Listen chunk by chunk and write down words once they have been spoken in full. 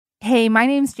Hey, my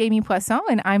name's Jamie Poisson,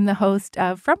 and I'm the host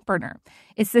of Front Burner.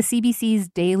 It's the CBC's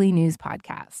daily news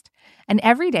podcast. And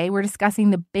every day we're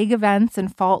discussing the big events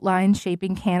and fault lines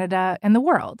shaping Canada and the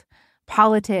world.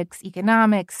 Politics,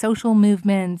 economics, social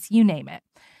movements, you name it.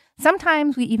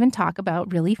 Sometimes we even talk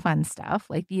about really fun stuff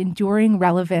like the enduring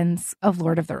relevance of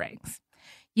Lord of the Rings.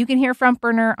 You can hear Front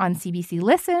Burner on CBC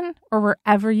Listen or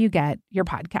wherever you get your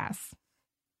podcasts.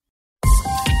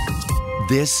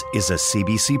 This is a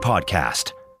CBC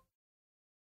podcast.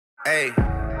 Hey,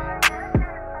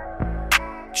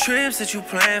 trips that you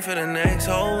plan for the next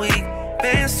whole week.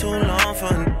 Bands too long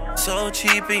for so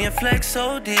cheap and your flex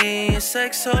OD and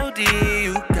sex OD.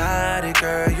 You got it,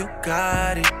 girl, you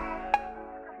got it.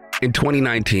 In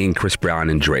 2019, Chris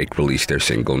Brown and Drake released their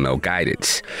single No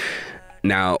Guidance.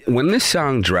 Now, when this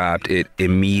song dropped, it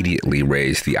immediately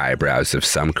raised the eyebrows of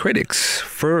some critics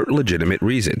for legitimate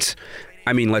reasons.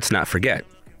 I mean, let's not forget,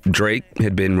 Drake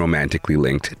had been romantically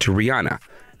linked to Rihanna.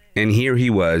 And here he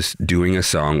was doing a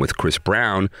song with Chris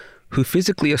Brown, who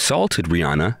physically assaulted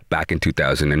Rihanna back in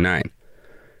 2009.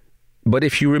 But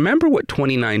if you remember what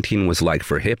 2019 was like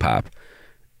for hip-hop,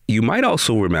 you might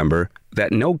also remember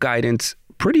that No Guidance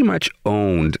pretty much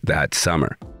owned that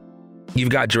summer.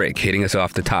 You've got Drake hitting us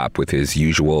off the top with his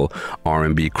usual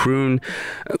R&B croon,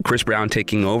 Chris Brown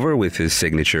taking over with his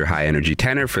signature high-energy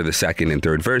tenor for the second and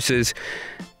third verses,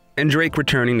 and Drake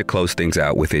returning to close things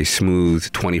out with a smooth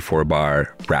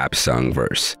 24-bar rap-sung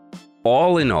verse.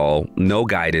 All in all, No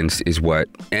Guidance is what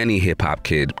any hip-hop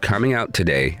kid coming out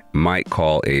today might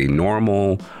call a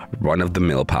normal,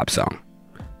 run-of-the-mill pop song.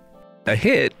 A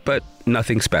hit, but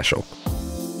nothing special.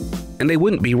 And they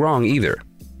wouldn't be wrong either.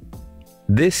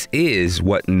 This is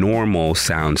what normal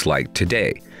sounds like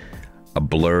today. A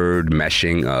blurred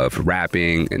meshing of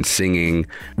rapping and singing,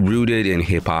 rooted in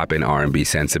hip-hop and R&B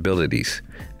sensibilities.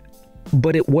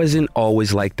 But it wasn't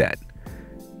always like that.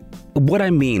 What I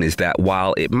mean is that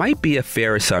while it might be a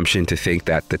fair assumption to think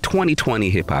that the 2020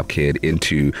 hip-hop kid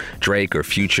into Drake or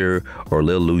Future or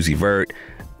Lil Uzi Vert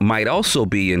might also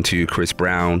be into Chris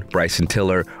Brown, Bryson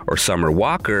Tiller, or Summer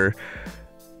Walker,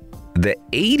 the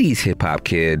 80s hip-hop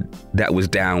kid that was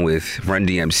down with Run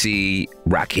DMC,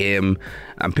 Rakim,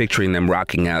 I'm picturing them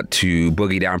rocking out to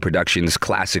Boogie Down Productions'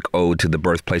 classic ode to the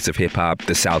birthplace of hip-hop,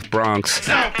 the South Bronx.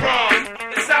 South Bronx,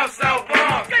 the South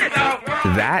Bronx, South Bronx.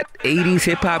 That 80s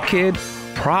hip-hop kid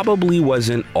probably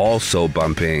wasn't also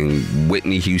bumping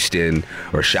Whitney Houston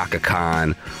or Chaka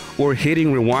Khan or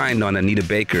hitting rewind on Anita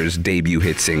Baker's debut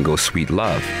hit single, Sweet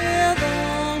Love.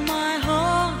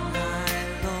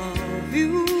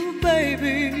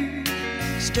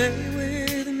 Stay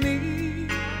with me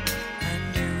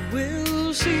and you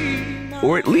will see.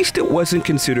 Or at least it wasn't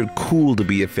considered cool to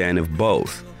be a fan of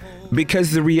both.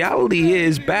 Because the reality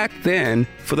is, back then,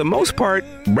 for the most part,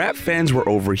 rap fans were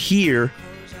over here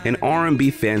and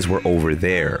R&B fans were over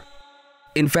there.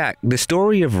 In fact, the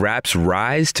story of rap's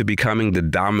rise to becoming the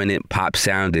dominant pop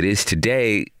sound it is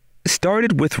today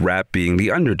started with rap being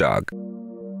the underdog.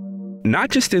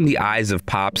 Not just in the eyes of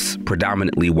pop's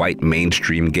predominantly white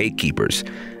mainstream gatekeepers,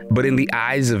 but in the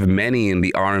eyes of many in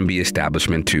the R&B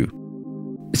establishment too.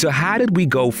 So how did we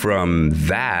go from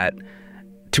that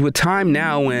to a time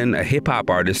now when a hip-hop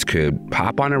artist could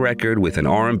hop on a record with an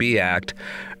R&B act,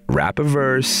 rap a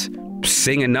verse,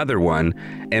 sing another one,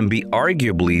 and be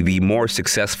arguably the more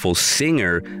successful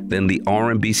singer than the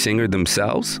R&B singer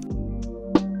themselves?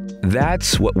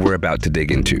 That's what we're about to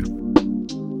dig into.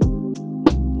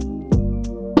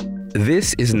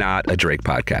 This is not a Drake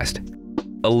podcast,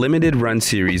 a limited run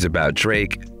series about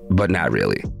Drake, but not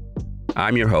really.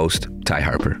 I'm your host, Ty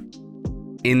Harper.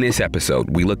 In this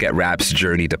episode, we look at rap's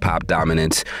journey to pop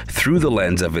dominance through the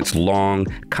lens of its long,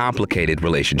 complicated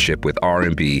relationship with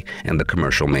R&B and the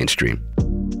commercial mainstream.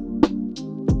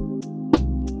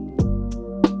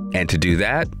 And to do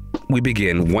that, we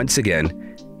begin once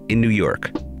again in New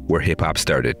York, where hip-hop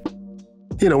started.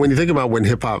 You know, when you think about when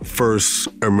hip-hop first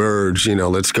emerged,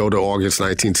 let's go to August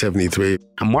 1973.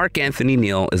 Mark Anthony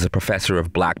Neal is a professor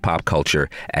of black pop culture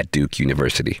at Duke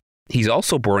University. He's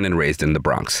also born and raised in the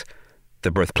Bronx,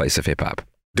 the birthplace of hip-hop.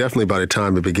 Definitely by the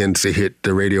time it begins to hit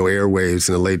the radio airwaves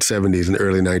in the late 70s and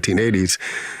early 1980s,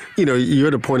 you're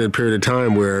at a point in a period of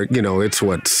time where,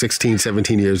 it's 16,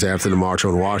 17 years after the March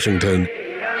on Washington.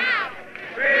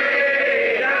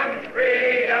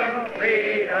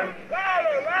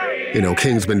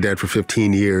 King's been dead for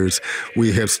 15 years.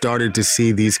 We have started to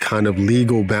see these kind of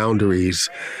legal boundaries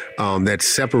that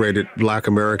separated Black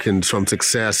Americans from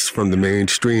success, from the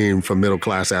mainstream, from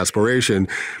middle-class aspiration,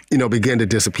 begin to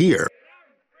disappear.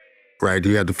 right?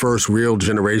 You had the first real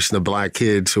generation of black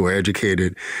kids who were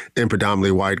educated in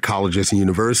predominantly white colleges and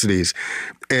universities.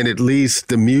 And at least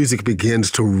the music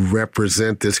begins to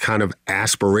represent this kind of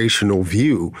aspirational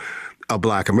view of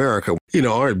Black America. You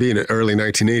know, R&B in the early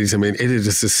 1980s, I mean, it is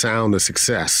just the sound of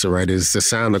success, right? It's the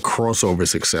sound of crossover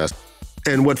success.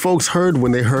 And what folks heard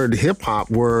when they heard hip hop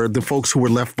were the folks who were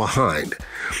left behind.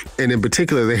 And in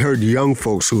particular, they heard young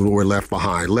folks who were left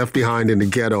behind in the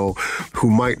ghetto,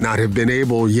 who might not have been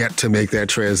able yet to make that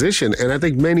transition. And I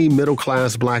think many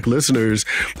middle-class Black listeners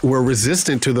were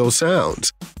resistant to those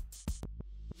sounds.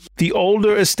 The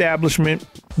older establishment,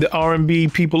 the R&B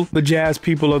people, the jazz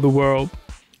people of the world,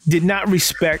 did not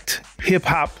respect hip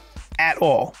hop at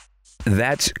all.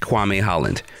 That's Kwame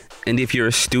Holland. And if you're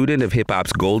a student of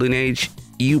hip-hop's golden age,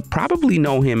 you probably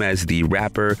know him as the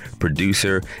rapper,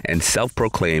 producer, and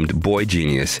self-proclaimed boy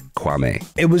genius, Kwame.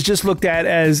 It was just looked at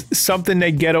as something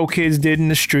that ghetto kids did in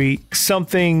the street,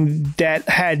 something that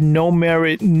had no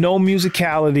merit, no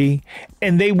musicality,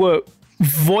 and they were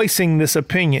voicing this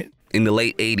opinion. In the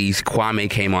late 80s, Kwame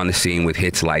came on the scene with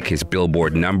hits like his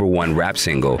Billboard #1 rap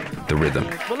single, The Rhythm.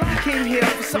 Well, I came here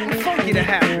for something funky to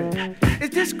happen. Is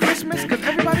this Christmas? Because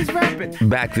everybody's rapping.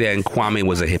 Back then, Kwame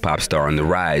was a hip-hop star on the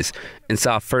rise and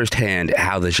saw firsthand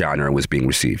how the genre was being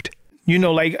received. You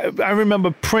know, like, I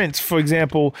remember Prince, for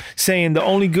example, saying the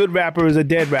only good rapper is a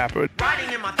dead rapper.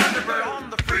 Riding in my Thunderbird on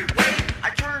the freeway,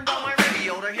 I turned on my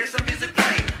radio to hear some music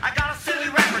play. I got a silly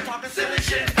rapper talking silly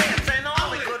shit, saying the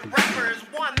only good rapper is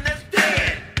one that's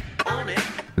dead. Own it.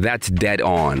 That's Dead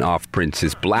On off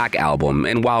Prince's Black album.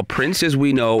 And while Prince, as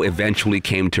we know, eventually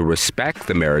came to respect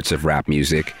the merits of rap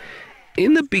music,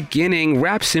 in the beginning,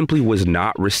 rap simply was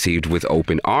not received with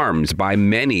open arms by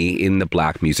many in the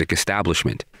Black music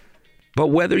establishment. But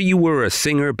whether you were a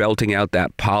singer belting out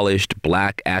that polished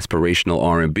Black aspirational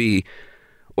R&B,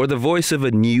 or the voice of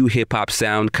a new hip-hop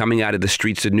sound coming out of the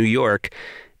streets of New York,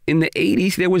 in the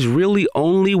 80s there was really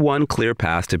only one clear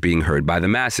path to being heard by the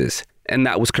masses, and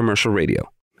that was commercial radio.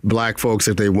 Black folks,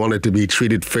 if they wanted to be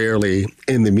treated fairly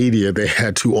in the media, they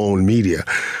had to own media.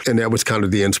 And that was kind of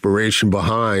the inspiration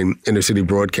behind inner city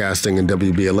broadcasting and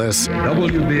WBLS.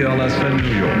 WBLS in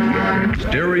New York,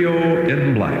 stereo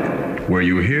in black, where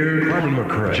you hear Carmen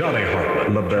McRae, Johnny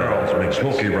Hart, LaBelle,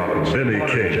 Smokey Robinson, Benny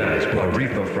King,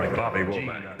 Aretha Franklin, Bobby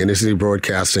Womack. Inner city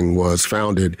broadcasting was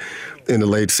founded in the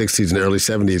late 60s and early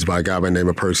 70s by a guy by the name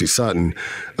of Percy Sutton,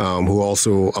 who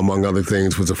also, among other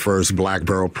things, was the first Black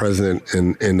borough president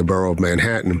in the borough of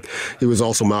Manhattan. He was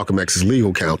also Malcolm X's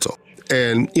legal counsel.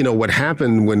 And, you know, what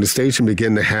happened when the station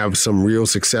began to have some real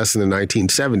success in the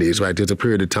 1970s, right? There's a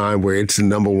period of time where it's the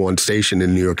 #1 station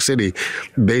in New York City,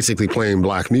 basically playing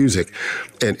Black music.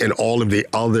 And all of the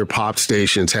other pop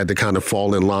stations had to kind of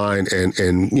fall in line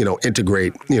and you know,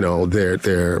 integrate, you know, their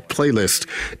playlist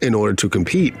in order to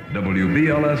compete.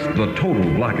 WBLS, the total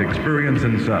Black experience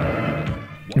in sound.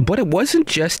 But it wasn't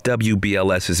just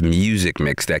WBLS's music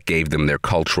mix that gave them their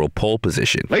cultural pole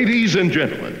position. Ladies and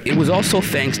gentlemen, It was also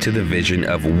thanks to the vision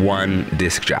of one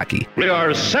disc jockey. we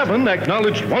are 7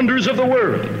 acknowledged wonders of the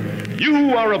world.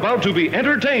 You are about to be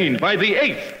entertained by the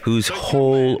 8th. Whose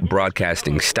whole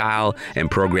broadcasting style and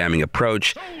programming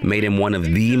approach made him one of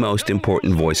the most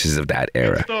important voices of that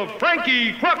era. The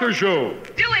Frankie Crocker Show.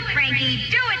 Do it, Frankie.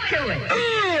 Do it to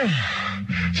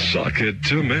it. Suck it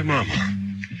to me, mama.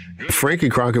 Frankie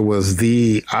Crocker was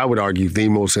I would argue, the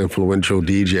most influential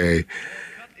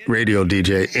radio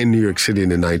DJ in New York City in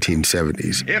the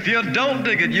 1970s. If you don't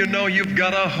dig it, you know you've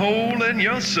got a hole in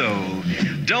your soul.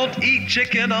 Don't eat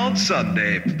chicken on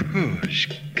Sunday. Push,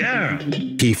 girl.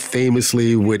 He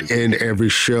famously would end every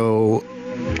show.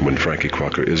 When Frankie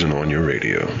Crocker isn't on your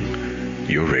radio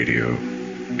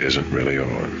isn't really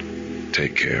on.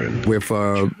 Take care. With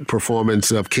a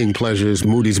performance of King Pleasure's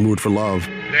Moody's Mood for Love.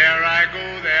 There I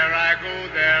go, there I go,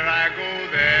 there I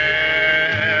go,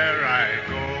 there I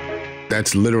go.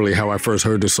 That's literally how I first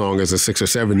heard the song as a 6 or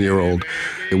 7-year-old.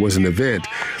 It was an event.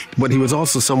 But he was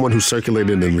also someone who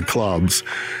circulated in the clubs.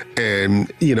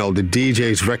 And, you know, the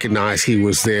DJs recognized he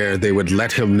was there. They would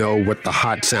let him know what the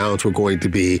hot sounds were going to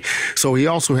be. So he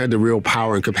also had the real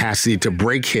power and capacity to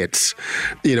break hits,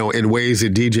 you know, in ways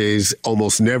that DJs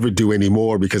almost never do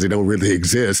anymore because they don't really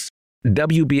exist.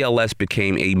 WBLS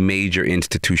became a major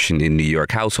institution in New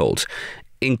York households,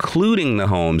 including the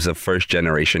homes of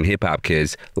first-generation hip-hop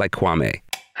kids like Kwame.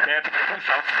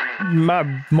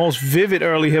 My most vivid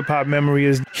early hip-hop memory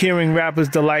is hearing Rapper's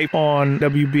Delight on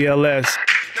WBLS.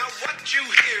 Now what you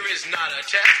hear is not a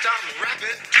test, I'm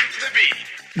rapping to the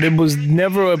beat. There was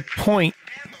never a point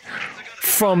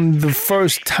from the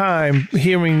first time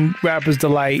hearing Rapper's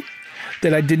Delight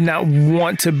that I did not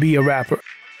want to be a rapper.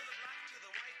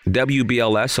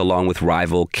 WBLS, along with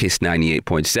rival KISS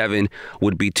 98.7,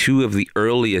 would be two of the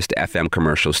earliest FM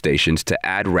commercial stations to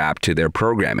add rap to their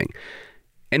programming.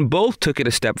 And both took it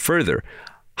a step further,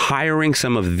 hiring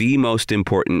some of the most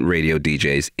important radio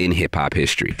DJs in hip-hop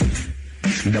history.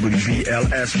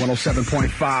 WBLS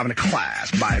 107.5 in the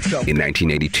class by itself. In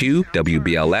 1982,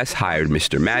 WBLS hired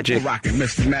Mr. Magic,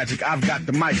 Mr. Magic, I've got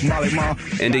the mic, Marley Marl,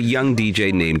 and a young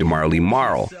DJ named Marley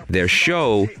Marl. Their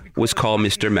show was called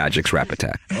Mr. Magic's Rap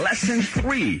Attack. Lesson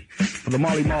 3 for the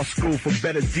Marley Marl School for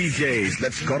Better DJs.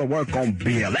 Let's go to work on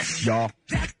BLS, y'all.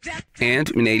 And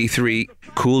in 83,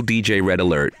 Cool DJ Red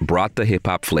Alert brought the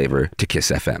hip-hop flavor to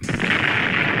KISS FM.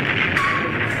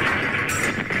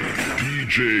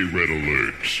 DJ Red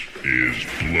Alert is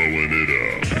blowing it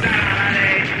up.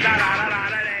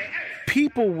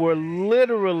 People were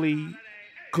literally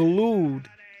glued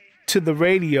to the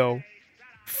radio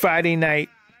Friday night,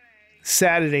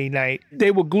 Saturday night.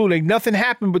 They were glued. Like nothing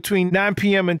happened between 9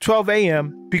 p.m. and 12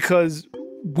 a.m. because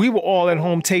we were all at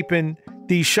home taping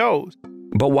these shows.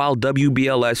 But while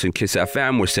WBLS and KISS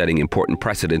FM were setting important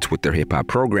precedents with their hip-hop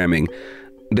programming,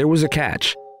 there was a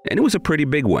catch, and it was a pretty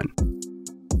big one.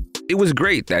 It was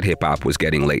great that hip-hop was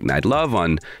getting late-night love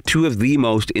on two of the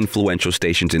most influential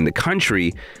stations in the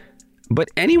country, but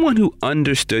anyone who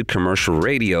understood commercial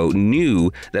radio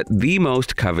knew that the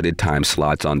most coveted time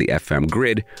slots on the FM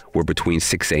grid were between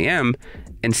 6 a.m.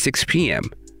 and 6 p.m.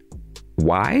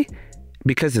 Why?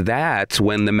 Because that's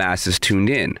when the masses tuned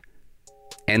in.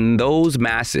 And those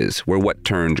masses were what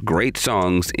turned great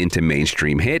songs into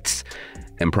mainstream hits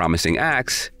and promising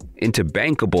acts into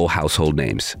bankable household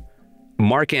names.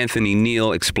 Mark Anthony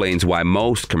Neal explains why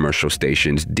most commercial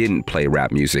stations didn't play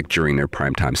rap music during their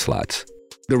primetime slots.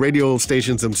 The radio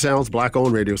stations themselves,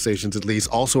 black-owned radio stations at least,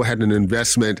 also had an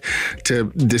investment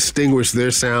to distinguish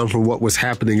their sound from what was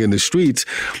happening in the streets,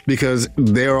 because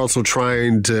they're also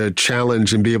trying to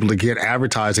challenge and be able to get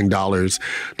advertising dollars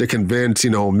to convince,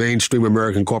 mainstream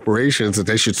American corporations that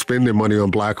they should spend their money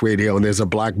on black radio, and there's a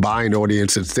black buying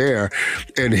audience that's there.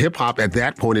 And hip-hop at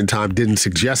that point in time didn't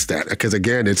suggest that, because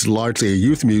again, it's largely a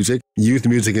youth music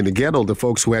in the ghetto. The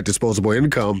folks who had disposable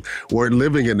income weren't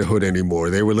living in the hood anymore.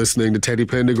 They were listening to Teddy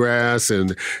Pendergrass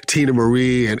and Tina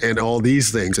Marie and all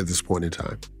these things at this point in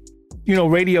time.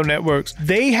 Radio networks,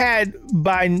 they had,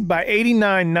 by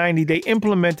 89, 90, they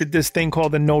implemented this thing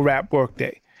called the No Rap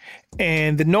Workday.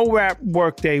 And the No Rap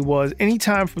Workday was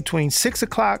anytime between 6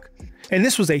 o'clock, and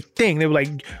this was a thing. They were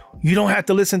like, you don't have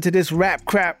to listen to this rap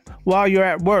crap while you're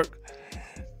at work.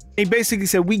 They basically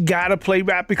said, we gotta play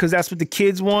rap because that's what the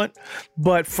kids want.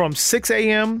 But from 6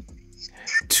 a.m.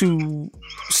 to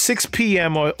 6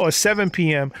 p.m. or 7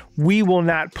 p.m., we will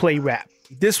not play rap.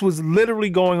 This was literally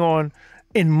going on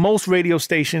in most radio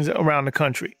stations around the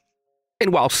country.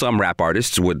 And while some rap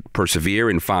artists would persevere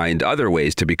and find other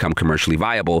ways to become commercially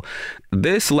viable,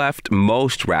 this left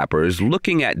most rappers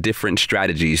looking at different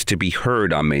strategies to be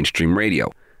heard on mainstream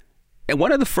radio. And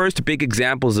one of the first big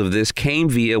examples of this came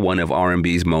via one of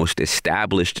R&B's most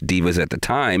established divas at the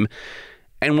time,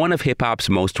 and one of hip-hop's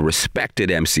most respected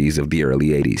MCs of the early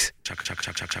 80s. Chaka Khan,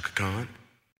 Chaka Khan,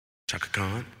 Chaka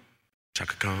Khan,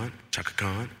 Chaka Khan, Chaka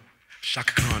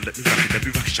Khan, let me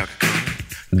rock it, Chaka Khan.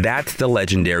 That's the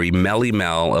legendary Melly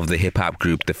Mel of the hip-hop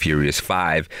group The Furious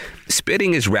Five,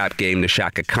 spitting his rap game to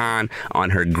Chaka Khan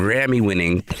on her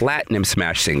Grammy-winning platinum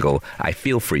smash single, I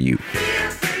Feel For You.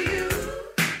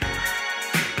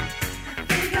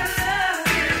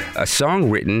 A song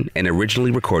written and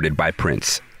originally recorded by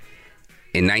Prince.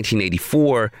 In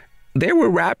 1984, there were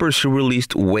rappers who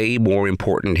released way more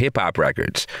important hip-hop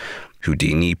records.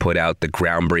 Houdini put out the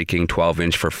groundbreaking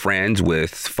 12-inch for Friends with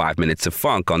 5 Minutes of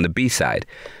Funk on the B-side.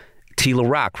 Tila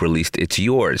Rock released It's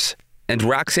Yours. And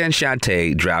Roxanne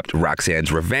Shante dropped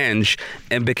Roxanne's Revenge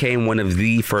and became one of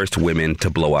the first women to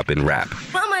blow up in rap.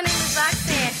 Well, my name is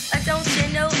Roxanne. Don't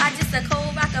you know I just a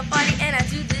cold rocker party and I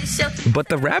do this show. But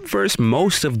the rap verse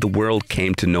most of the world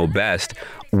came to know best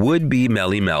would be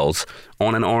Melly Mel's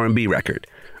on an R&B record,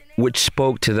 which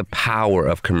spoke to the power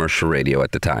of commercial radio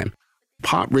at the time.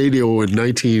 Pop radio in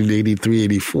 1983,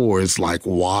 84 is like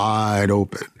wide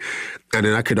open. And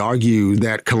then I could argue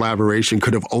that collaboration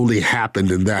could have only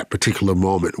happened in that particular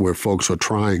moment where folks were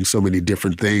trying so many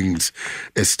different things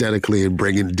aesthetically and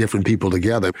bringing different people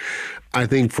together. I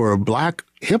think for a black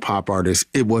hip hop artist,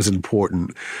 it was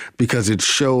important because it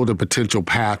showed a potential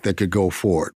path that could go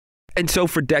forward. And so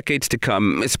for decades to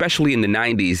come, especially in the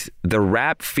 90s, the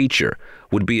rap feature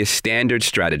would be a standard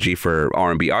strategy for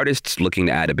R&B artists looking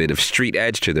to add a bit of street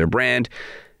edge to their brand,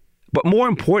 but more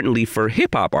importantly for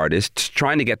hip-hop artists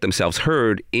trying to get themselves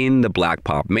heard in the black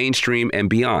pop mainstream and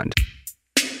beyond.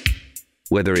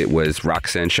 whether it was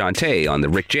Roxanne Shante on the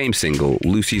Rick James single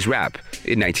Lucy's Rap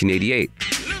in 1988.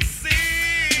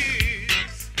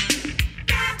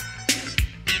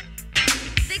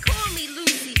 They call me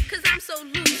Lucy, 'cause I'm so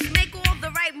loose. Make all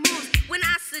the right moves when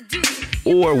I seduce.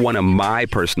 Or one of my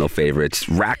personal favorites,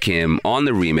 Rakim on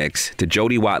the remix to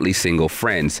Jody Watley's single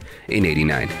Friends in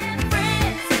 89.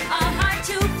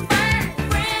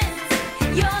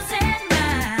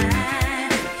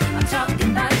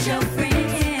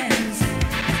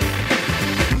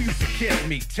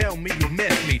 Tell me you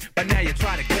miss me, but now you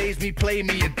try to glaze me, play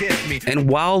me, and diss me. And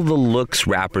while the looks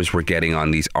rappers were getting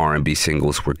on these R&B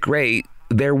singles were great,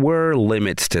 there were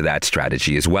limits to that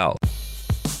strategy as well.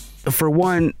 For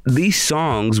one, these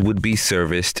songs would be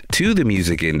serviced to the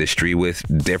music industry with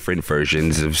different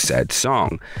versions of said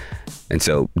song. And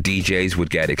so DJs would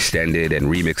get extended and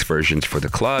remix versions for the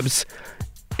clubs,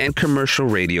 and commercial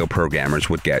radio programmers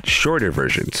would get shorter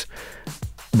versions.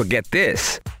 But get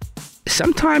this.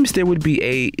 Sometimes there would be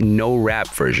a no-rap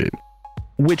version,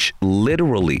 which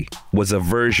literally was a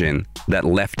version that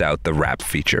left out the rap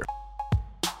feature.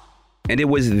 And it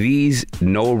was these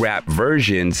no-rap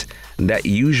versions that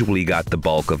usually got the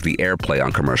bulk of the airplay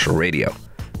on commercial radio.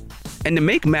 And to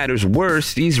make matters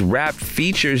worse, these rap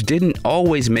features didn't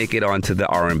always make it onto the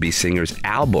R&B singer's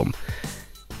album.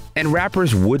 And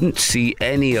rappers wouldn't see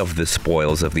any of the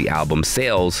spoils of the album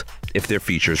sales if their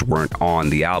features weren't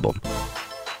on the album.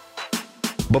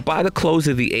 But by the close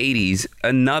of the 80s,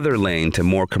 another lane to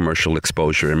more commercial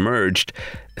exposure emerged,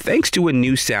 thanks to a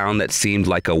new sound that seemed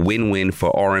like a win-win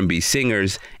for R&B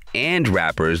singers and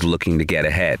rappers looking to get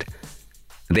ahead.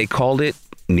 They called it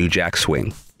New Jack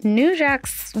Swing. New Jack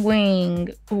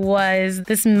Swing was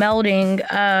this melding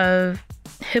of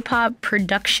hip-hop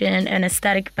production and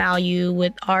aesthetic value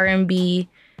with R&B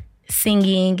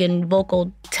singing and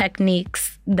vocal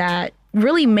techniques that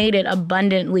really made it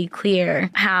abundantly clear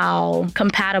how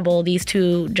compatible these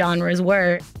two genres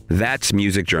were. That's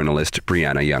music journalist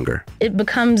Brianna Younger. It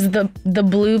becomes the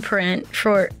blueprint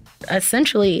for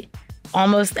essentially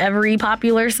almost every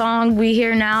popular song we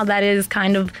hear now that is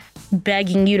kind of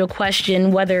begging you to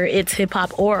question whether it's hip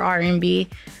hop or R&B.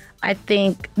 I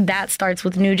think that starts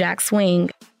with New Jack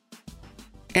Swing.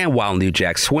 And while New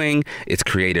Jack Swing, its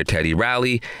creator Teddy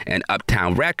Riley, and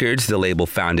Uptown Records, the label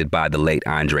founded by the late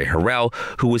Andre Harrell,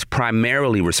 who was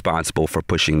primarily responsible for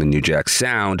pushing the New Jack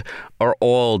sound, are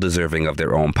all deserving of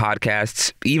their own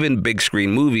podcasts, even big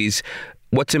screen movies,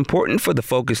 what's important for the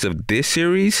focus of this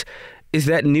series is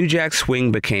that New Jack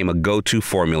Swing became a go-to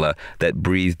formula that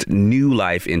breathed new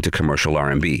life into commercial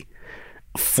R&B.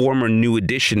 Former New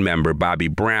Edition member Bobby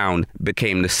Brown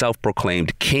became the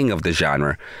self-proclaimed king of the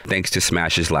genre, thanks to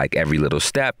smashes like Every Little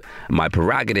Step, My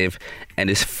Prerogative, and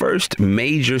his first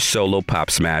major solo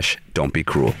pop smash, Don't Be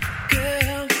Cruel.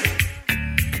 Girl,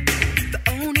 the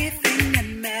only thing that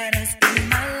matters in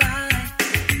my life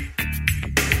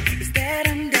is that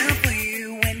I'm down for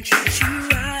you and treat you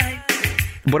right.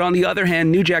 But on the other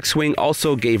hand, New Jack Swing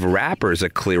also gave rappers a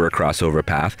clearer crossover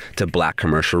path to black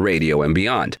commercial radio and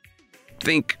beyond.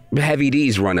 Think Heavy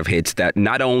D's run of hits that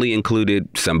not only included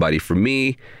Somebody For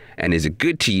Me and Is It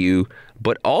Good To You,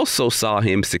 but also saw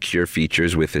him secure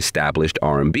features with established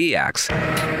R&B acts.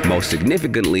 Most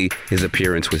significantly, his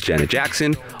appearance with Janet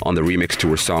Jackson on the remix to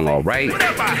her song All Right.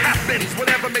 Whatever happens,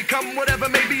 whatever may come, whatever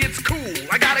may be, it's cool.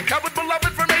 I got it covered, beloved,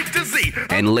 from A to Z.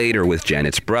 And later with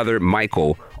Janet's brother,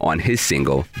 Michael, on his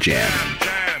single, Jam.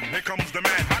 Jam, here comes the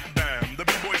man, hot damn. The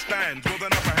B-boy stands with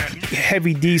an upper hand.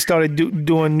 Heavy D started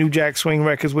doing New Jack Swing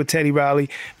records with Teddy Riley.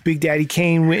 Big Daddy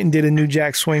Kane went and did a New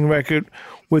Jack Swing record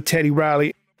with Teddy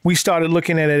Riley. We started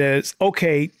looking at it as,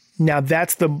 okay, now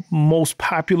that's the most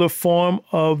popular form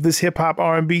of this hip-hop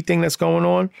R&B thing that's going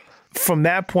on. From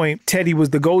that point, Teddy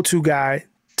was the go-to guy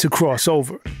to cross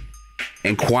over.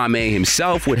 And Kwame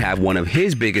himself would have one of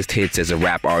his biggest hits as a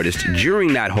rap artist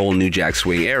during that whole New Jack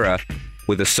Swing era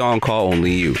with a song called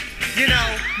Only You. You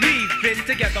know, we've been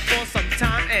together for some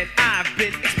time, and I've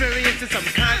been experiencing some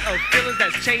kind of feelings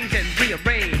that's changed and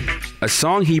rearranged. A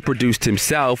song he produced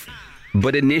himself,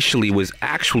 but initially was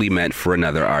actually meant for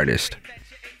another artist.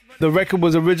 The record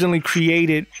was originally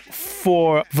created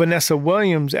for Vanessa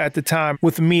Williams at the time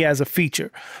with me as a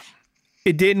feature.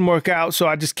 It didn't work out, so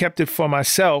I just kept it for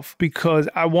myself because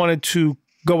I wanted to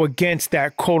go against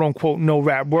that quote-unquote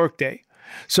no-rap workday.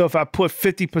 So if I put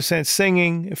 50%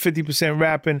 singing and 50%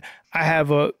 rapping, I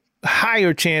have a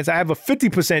higher chance, I have a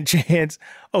 50% chance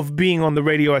of being on the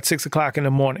radio at 6 o'clock in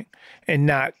the morning and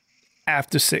not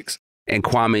after 6. And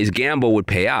Kwame's gamble would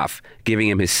pay off, giving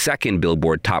him his second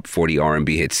Billboard Top 40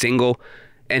 R&B hit single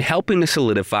and helping to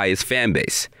solidify his fan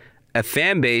base. A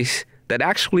fan base that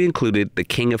actually included the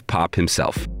king of pop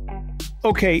himself.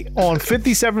 Okay, on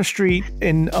 57th Street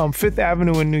in 5th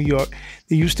Avenue in New York,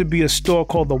 there used to be a store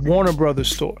called the Warner Brothers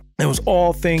store. It was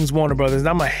all things Warner Brothers. And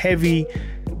I'm a heavy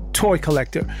toy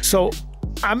collector. So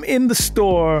I'm in the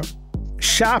store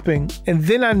shopping, and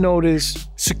then I notice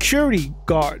security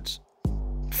guards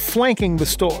flanking the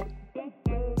store.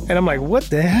 And I'm like, what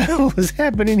the hell is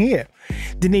happening here?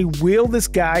 Then they wheel this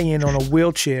guy in on a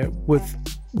wheelchair with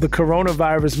the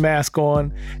coronavirus mask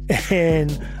on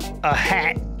and a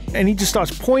hat. And he just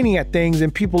starts pointing at things,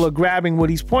 and people are grabbing what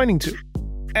he's pointing to.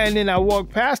 And then I walk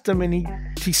past him, and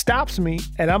he stops me,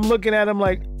 and I'm looking at him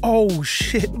like, oh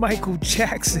shit, Michael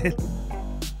Jackson.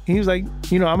 He was like,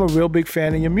 you know, I'm a real big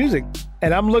fan of your music.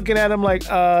 And I'm looking at him like,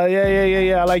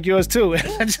 yeah, I like yours too. And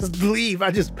I just leave.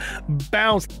 I just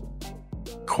bounce.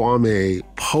 Kwame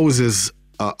poses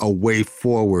a way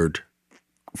forward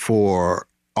for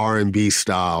R&B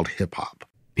styled hip hop.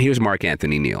 Here's Mark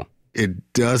Anthony Neal.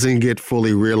 It doesn't get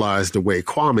fully realized the way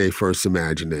Kwame first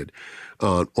imagined it.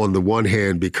 On the one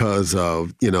hand, because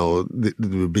of, you know,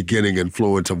 the beginning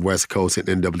influence of West Coast and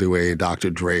NWA and Dr.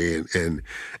 Dre and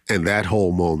that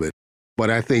whole moment. But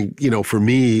I think, you know, for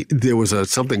me, there was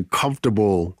something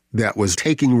comfortable that was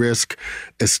taking risk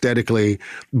aesthetically,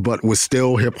 but was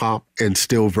still hip hop and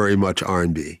still very much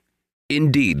R&B.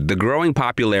 Indeed, the growing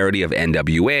popularity of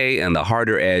NWA and the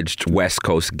harder-edged West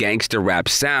Coast gangster rap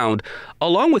sound,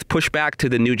 along with pushback to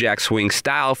the New Jack Swing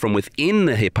style from within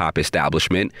the hip-hop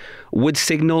establishment, would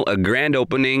signal a grand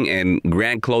opening and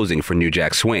grand closing for New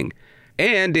Jack Swing.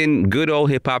 And in good old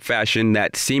hip-hop fashion,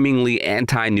 that seemingly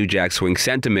anti-New Jack Swing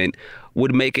sentiment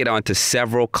would make it onto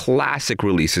several classic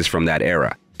releases from that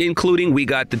era, including We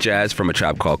Got the Jazz from A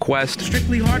Tribe Called Quest,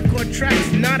 Strictly hardcore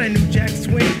tracks, not a New Jack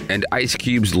Swing. and Ice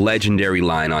Cube's legendary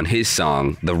line on his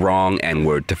song, The Wrong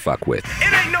N-Word to Fuck With.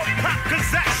 It ain't no pop,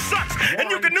 cause that sucks. And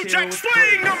you can New Jack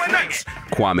Swing on my nuts.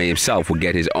 Kwame himself would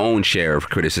get his own share of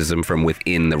criticism from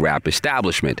within the rap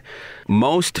establishment,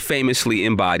 most famously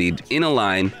embodied in a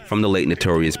line from the late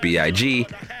Notorious B.I.G.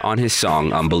 on his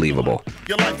song Unbelievable.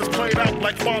 Your life is played out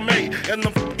like Kwame and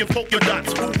the fucking polka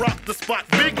dots who rock the spot.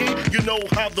 Biggie, you know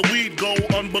how the weed go,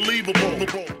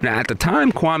 unbelievable. Now, at the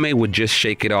time, Kwame would just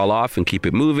shake it all off and keep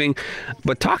it moving,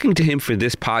 but talking to him for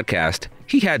this podcast,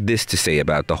 he had this to say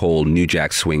about the whole New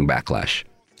Jack Swing backlash.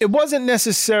 It wasn't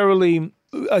necessarily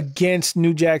against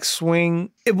New Jack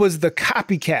Swing. It was the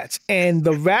copycats and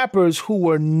the rappers who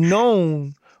were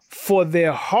known for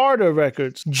their harder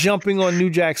records jumping on New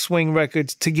Jack Swing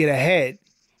records to get ahead.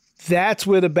 That's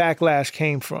where the backlash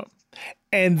came from.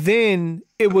 And then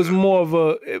it was more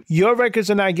of your records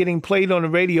are not getting played on the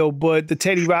radio, but the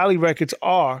Teddy Riley records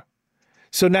are.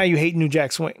 So now you hate New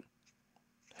Jack Swing.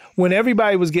 When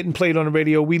everybody was getting played on the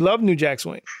radio, we loved New Jack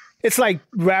Swing. It's like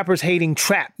rappers hating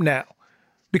trap now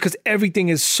because everything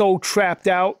is so trapped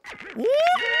out.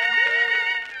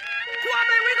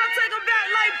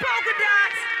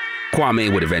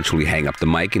 Kwame would eventually hang up the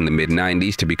mic in the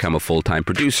mid-90s to become a full-time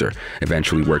producer,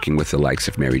 eventually working with the likes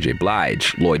of Mary J.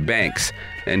 Blige, Lloyd Banks,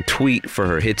 and Tweet for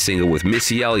her hit single with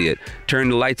Missy Elliott,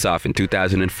 Turned the Lights Off in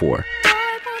 2004.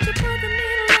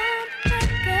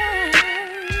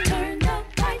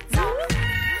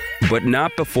 But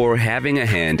not before having a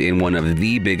hand in one of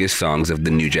the biggest songs of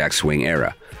the New Jack Swing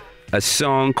era, a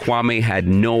song Kwame had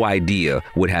no idea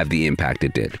would have the impact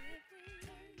it did.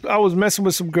 I was messing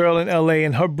with some girl in LA,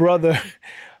 and her brother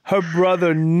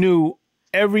knew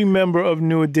every member of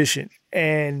New Edition.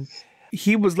 And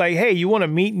he was like, hey, you want to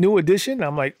meet New Edition?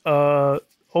 I'm like,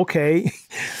 okay.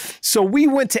 So we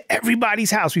went to everybody's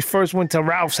house. We first went to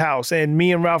Ralph's house, and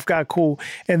me and Ralph got cool.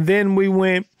 And then we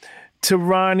went to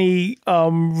Ronnie,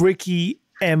 Ricky,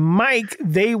 and Mike.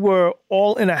 They were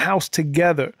all in a house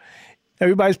together.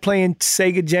 Everybody's playing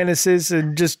Sega Genesis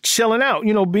and just chilling out,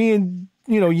 being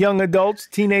young adults,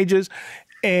 teenagers.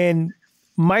 And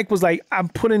Mike was like, I'm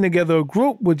putting together a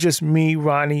group with just me,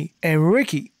 Ronnie, and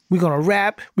Ricky. We're going to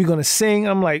rap. We're going to sing.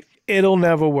 I'm like, it'll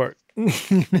never work.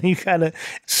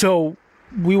 So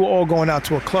we were all going out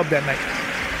to a club that night.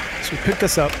 So he picked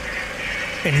us up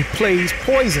and he plays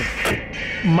Poison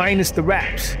minus the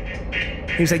raps.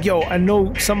 He was like, yo, I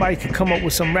know somebody could come up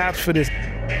with some raps for this.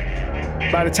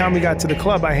 By the time we got to the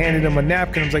club, I handed him a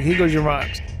napkin. I was like, here goes your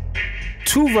rhymes.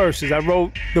 2 verses. I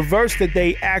wrote the verse that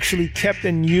they actually kept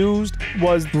and used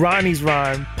was Ronnie's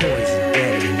rhyme. Poison,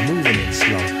 deadly, moving in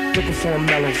slow. Looking for a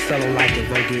mellow fellow like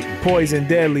DeVoe getting Poison,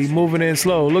 deadly, moving in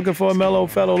slow. Looking for a mellow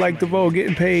fellow like DeVoe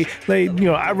getting paid.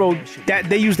 I wrote that.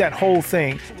 They used that whole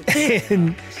thing.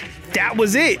 And that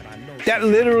was it. That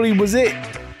literally was it.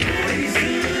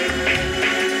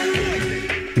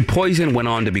 Poison went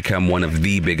on to become one of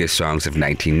the biggest songs of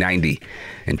 1990,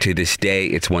 and to this day,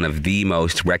 it's one of the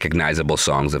most recognizable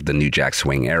songs of the New Jack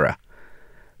Swing era.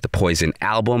 The Poison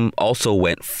album also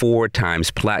went 4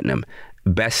 times platinum,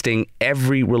 besting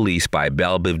every release by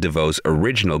Belle Biv DeVoe's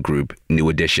original group, New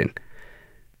Edition.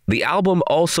 The album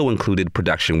also included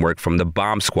production work from the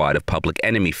Bomb Squad of Public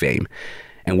Enemy fame,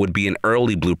 and would be an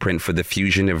early blueprint for the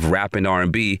fusion of rap and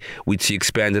R&B we'd see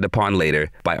expanded upon later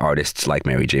by artists like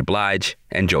Mary J. Blige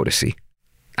and Jodeci.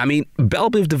 I mean, Belle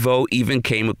Biv DeVoe even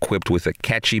came equipped with a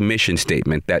catchy mission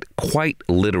statement that quite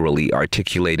literally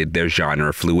articulated their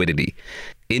genre fluidity.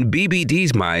 In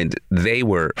BBD's mind, they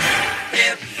were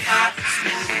hip-hop,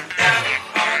 smooth out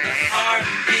on the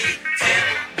R&B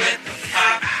tip with the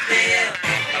pop feel.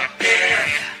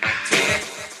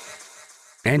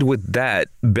 And with that,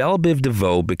 Belle Biv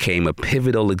DeVoe became a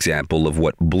pivotal example of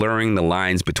what blurring the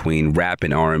lines between rap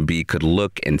and R&B could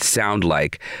look and sound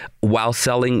like, while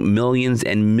selling millions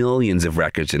and millions of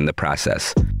records in the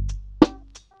process.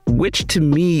 Which to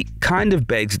me kind of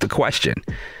begs the question: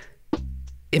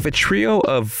 if a trio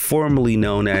of formerly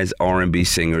known as R&B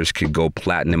singers could go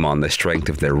platinum on the strength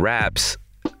of their raps,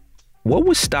 what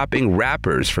was stopping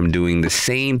rappers from doing the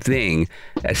same thing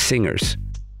as singers?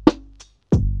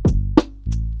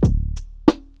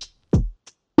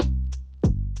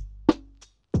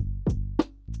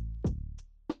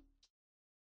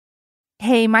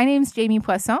 Hey, my name's Jamie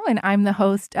Poisson, and I'm the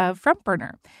host of Front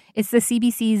Burner. It's the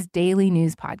CBC's daily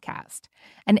news podcast.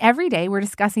 And every day we're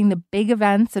discussing the big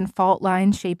events and fault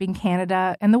lines shaping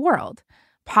Canada and the world.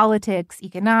 Politics,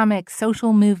 economics,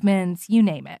 social movements, you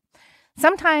name it.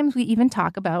 Sometimes we even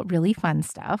talk about really fun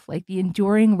stuff like the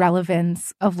enduring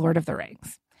relevance of Lord of the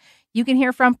Rings. You can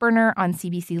hear Front Burner on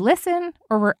CBC Listen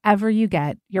or wherever you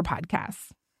get your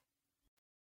podcasts.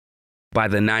 By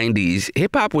the 90s,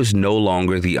 hip-hop was no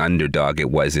longer the underdog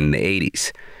it was in the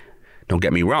 80s. Don't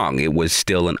get me wrong, it was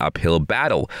still an uphill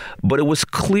battle, but it was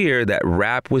clear that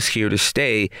rap was here to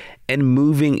stay and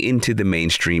moving into the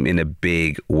mainstream in a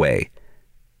big way.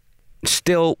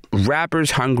 Still,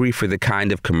 rappers hungry for the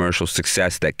kind of commercial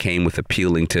success that came with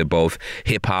appealing to both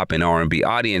hip-hop and R&B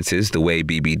audiences the way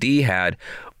BBD had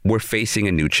were facing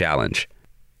a new challenge.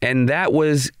 And that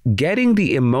was getting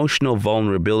the emotional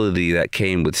vulnerability that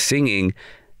came with singing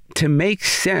to make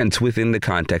sense within the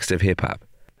context of hip-hop.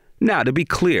 Now, to be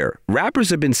clear, rappers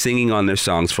have been singing on their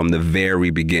songs from the very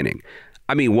beginning.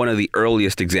 I mean, one of the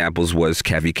earliest examples was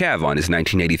Kevy Kev on his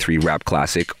 1983 rap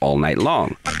classic, All Night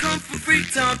Long. I come for free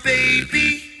time,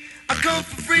 baby. I come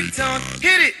for free time.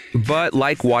 Hit it! But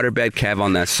like Waterbed Kev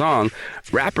on that song,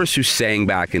 rappers who sang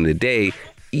back in the day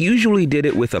usually did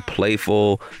it with a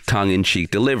playful,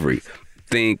 tongue-in-cheek delivery.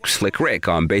 Think Slick Rick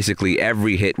on basically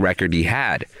every hit record he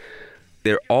had.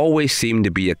 There always seemed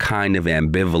to be a kind of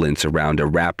ambivalence around a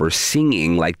rapper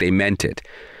singing like they meant it.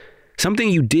 Something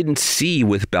you didn't see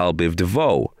with Belle Biv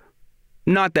DeVoe.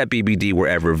 Not that BBD were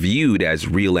ever viewed as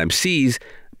real MCs,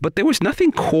 but there was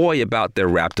nothing coy about their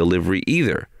rap delivery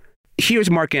either. Here's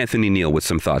Mark Anthony Neal with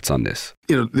some thoughts on this.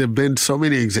 You know, there have been so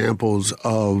many examples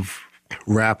of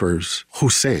rappers who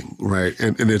sing, right?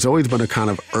 And there's always been a kind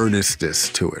of earnestness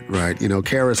to it, right? You know,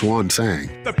 KRS-One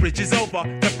sang. The bridge is over,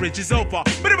 the bridge is over,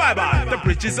 bye-bye, the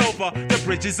bridge is over, the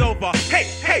bridge is over, hey,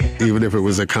 hey. Even if it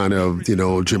was a kind of, you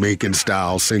know, Jamaican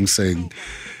style sing.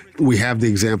 We have the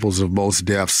examples of Mos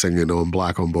Def singing on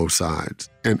Black on Both Sides.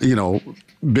 And, you know,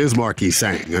 Biz Markie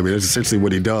sang. I mean, that's essentially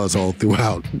what he does all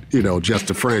throughout, you know, Just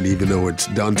a Friend, even though it's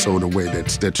done so in a way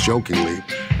that's jokingly.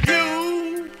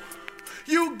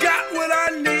 You got what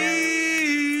I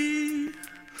need,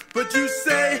 but you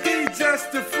say he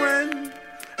just a friend,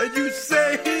 and you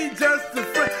say he just a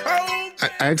friend. Oh. I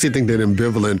actually think that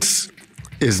ambivalence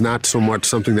is not so much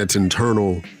something that's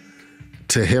internal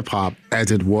to hip-hop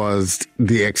as it was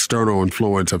the external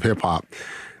influence of hip-hop.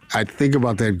 I think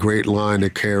about that great line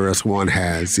that KRS-One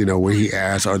has, you know, where he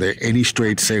asks, are there any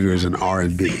straight singers in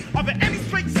R&B? Are there any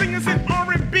straight singers in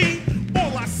R&B?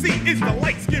 All I see is the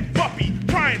light-skinned puppy,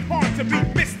 trying hard to be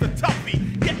Mr.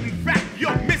 Tuffy. Yet in fact,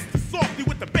 you're Mr. Softy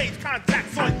with the beige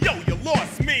contacts on. Yo, you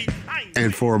lost me.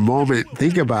 And for a moment,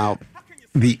 think about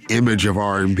the image of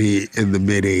R&B in the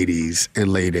mid-'80s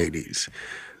and late '80s,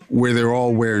 where they're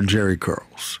all wearing jerry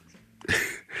curls.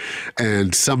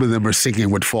 And some of them are singing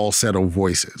with falsetto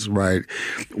voices, right?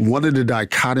 One of the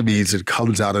dichotomies that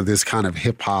comes out of this kind of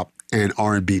hip-hop and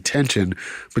R&B tension,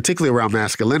 particularly around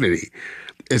masculinity,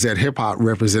 is that hip-hop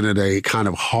represented a kind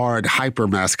of hard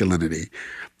hyper-masculinity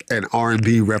and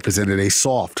R&B represented a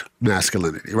soft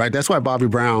masculinity, right? That's why Bobby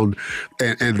Brown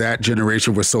and that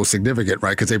generation was so significant,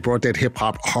 right? Because they brought that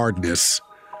hip-hop hardness,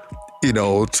 you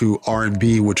know, to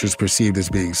R&B, which was perceived as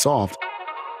being soft.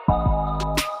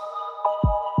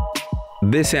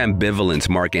 This ambivalence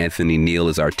Mark Anthony Neal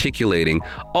is articulating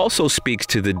also speaks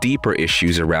to the deeper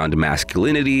issues around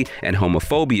masculinity and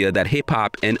homophobia that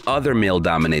hip-hop and other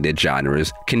male-dominated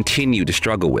genres continue to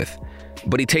struggle with.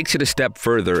 But he takes it a step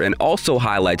further and also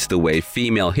highlights the way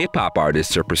female hip-hop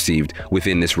artists are perceived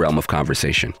within this realm of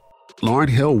conversation. Lauryn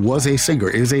Hill was a singer,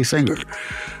 is a singer.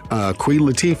 Queen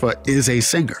Latifah is a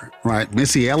singer, right?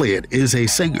 Missy Elliott is a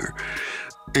singer.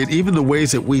 And even the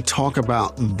ways that we talk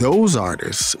about those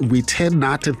artists, we tend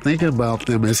not to think about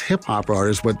them as hip-hop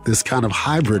artists, but this kind of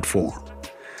hybrid form,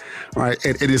 right?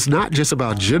 And it's not just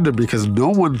about gender, because no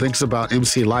one thinks about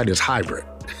MC Lyte as hybrid,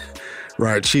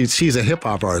 right? She's a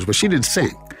hip-hop artist, but she didn't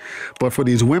sing. But for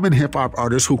these women hip-hop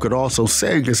artists who could also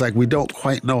sing, it's like we don't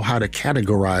quite know how to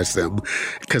categorize them,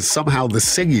 because somehow the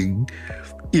singing,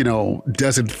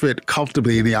 doesn't fit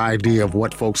comfortably in the idea of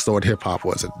what folks thought hip-hop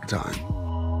was at the time.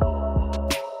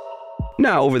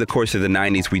 Now, over the course of the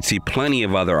 90s, we'd see plenty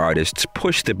of other artists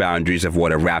push the boundaries of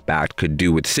what a rap act could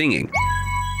do with singing.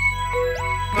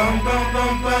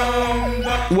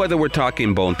 Whether we're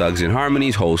talking Bone Thugs and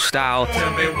Harmony's whole style,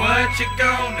 Tell me what you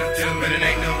gonna do, but it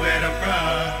ain't nowhere to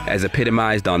run. as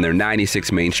epitomized on their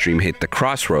 96 mainstream hit The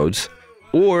Crossroads,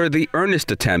 or the earnest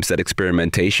attempts at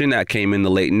experimentation that came in the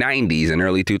late 90s and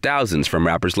early 2000s from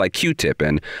rappers like Q-Tip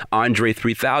and Andre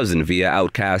 3000 via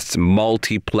Outkast's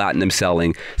multi-platinum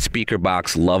selling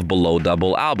Speakerboxx Love Below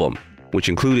double album, which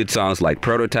included songs like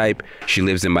Prototype, She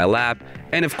Lives in My Lap,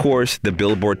 and of course, the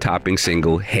Billboard topping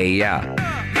single, Hey Ya.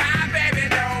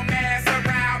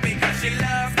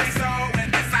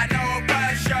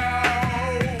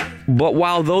 But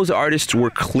while those artists were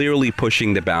clearly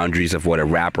pushing the boundaries of what a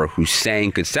rapper who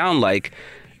sang could sound like,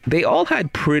 they all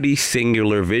had pretty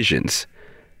singular visions.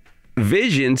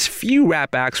 Visions few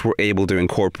rap acts were able to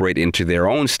incorporate into their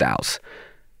own styles.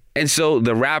 And so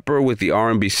the rapper with the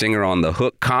R&B singer on the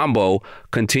hook combo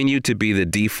continued to be the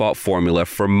default formula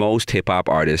for most hip-hop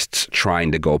artists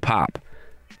trying to go pop.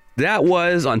 That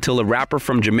was until a rapper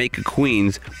from Jamaica,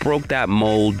 Queens broke that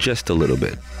mold just a little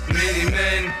bit. Many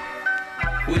men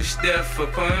wish death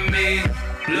upon me.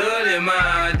 Blood in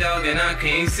my dog and I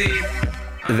can't see.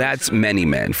 That's Many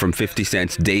Men from 50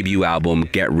 Cent's debut album,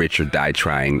 Get Rich or Die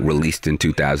Trying, released in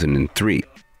 2003.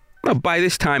 Now, by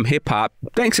this time, hip-hop,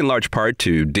 thanks in large part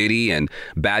to Diddy and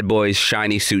Bad Boy's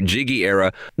Shiny Suit Jiggy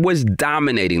era, was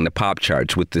dominating the pop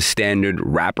charts with the standard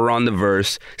rapper on the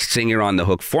verse, singer on the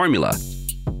hook formula.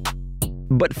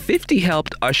 But 50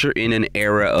 helped usher in an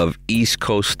era of East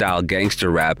Coast-style gangster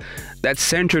rap that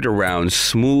centered around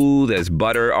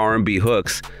smooth-as-butter R&B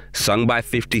hooks sung by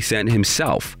 50 Cent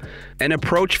himself, an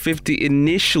approach 50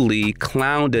 initially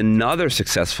clowned another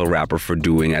successful rapper for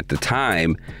doing at the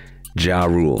time, Ja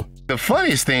Rule. The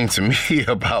funniest thing to me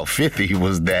about 50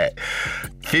 was that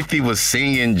 50 was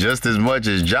singing just as much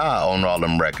as Ja on all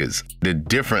them records. The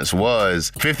difference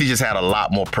was 50 just had a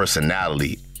lot more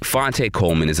personality. Phonte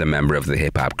Coleman is a member of the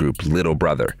hip-hop group Little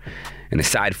Brother. And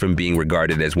aside from being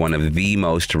regarded as one of the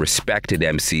most respected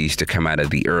MCs to come out of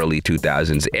the early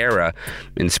 2000s era,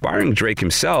 inspiring Drake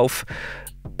himself,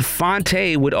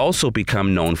 Phonte would also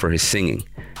become known for his singing,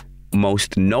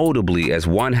 most notably as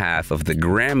one half of the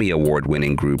Grammy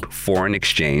Award-winning group Foreign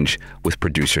Exchange with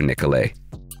producer Nicolay.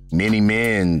 Many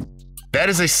Men, that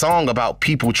is a song about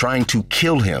people trying to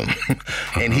kill him,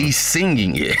 and he's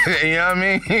singing it. You know what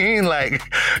I mean? Like,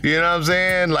 you know what I'm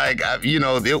saying? Like,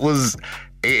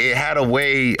 it had a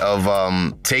way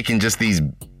of taking just these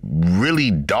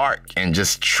really dark and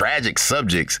just tragic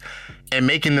subjects and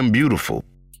making them beautiful.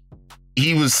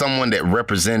 He was someone that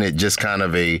represented just kind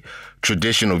of a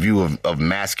traditional view of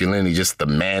masculinity, just the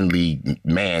manly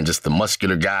man, just the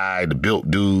muscular guy, the built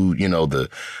dude,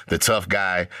 the tough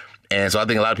guy. And so I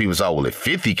think a lot of people saw, well, if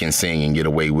 50 can sing and get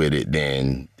away with it,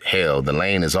 then hell, the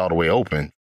lane is all the way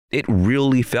open. It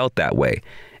really felt that way.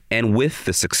 And with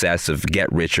the success of Get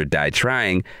Rich or Die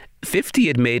Trying, 50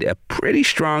 had made a pretty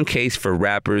strong case for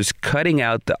rappers cutting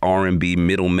out the R&B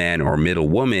middleman or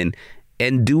middlewoman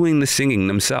and doing the singing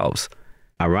themselves.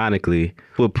 Ironically,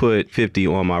 what put 50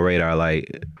 on my radar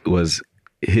was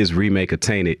his remake of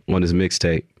Tainted on his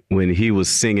mixtape when he was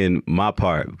singing my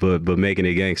part, but making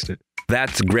it gangster.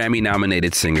 That's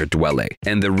Grammy-nominated singer Dwele,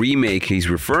 and the remake he's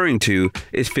referring to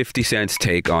is 50 Cent's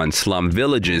take on Slum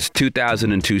Village's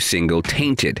 2002 single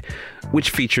Tainted, which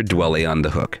featured Dwele on the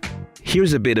hook.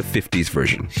 Here's a bit of 50's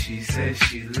version. She said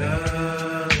she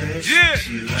loved it. Yeah.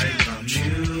 She liked my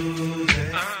music.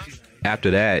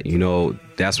 After that,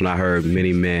 that's when I heard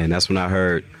Many Men. That's when I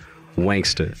heard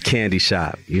Wankster, Candy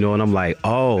Shop. And I'm like,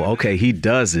 oh, okay, he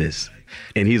does this.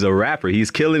 And he's a rapper.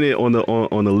 He's killing it on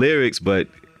the lyrics, but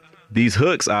these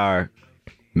hooks are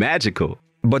magical.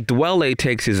 But Dwele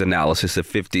takes his analysis of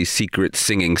 50's secret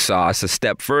singing sauce a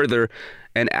step further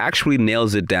and actually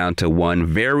nails it down to one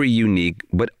very unique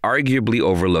but arguably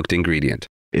overlooked ingredient.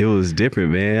 It was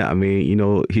different, man. I mean, you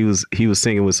know, he was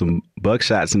singing with some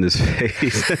buckshots in his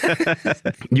face.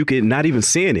 You could not even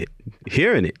seeing it,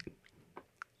 hearing it.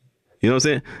 You know what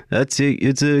I'm saying? I take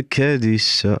you to a candy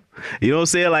shop. You know what I'm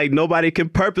saying? Like, nobody can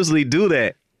purposely do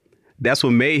that. That's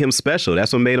what made him special.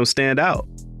 That's what made him stand out.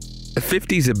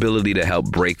 50's ability to help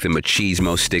break the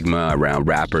machismo stigma around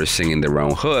rappers singing their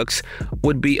own hooks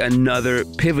would be another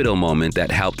pivotal moment that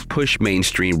helped push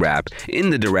mainstream rap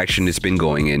in the direction it's been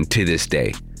going in to this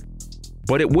day.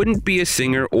 But it wouldn't be a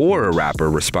singer or a rapper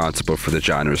responsible for the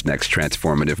genre's next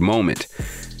transformative moment.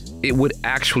 It would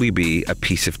actually be a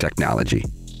piece of technology.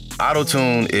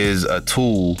 Auto-tune is a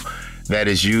tool that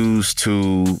is used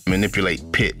to manipulate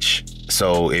pitch.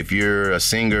 So if you're a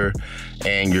singer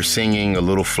and you're singing a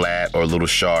little flat or a little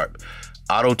sharp,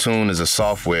 Auto-tune is a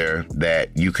software that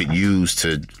you could use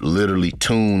to literally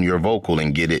tune your vocal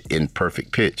and get it in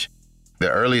perfect pitch. The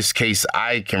earliest case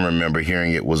I can remember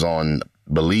hearing it was on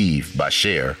Believe by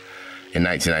Cher in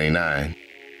 1999.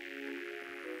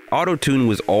 Auto-tune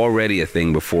was already a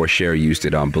thing before Cher used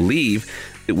it on Believe.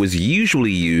 It was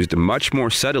usually used much more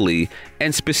subtly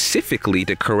and specifically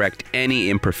to correct any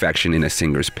imperfection in a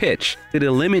singer's pitch. It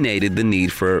eliminated the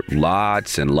need for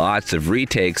lots and lots of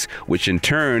retakes, which in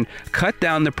turn cut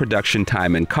down the production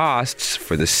time and costs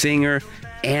for the singer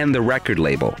and the record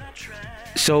label.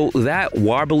 So that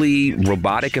wobbly,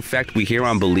 robotic effect we hear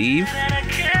on Believe,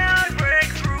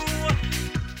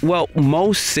 well,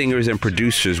 most singers and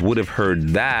producers would have heard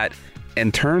that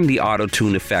and turned the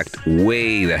auto-tune effect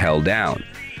way the hell down.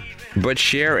 But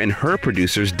Cher and her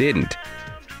producers didn't.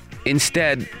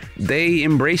 Instead, they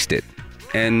embraced it.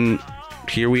 And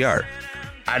here we are.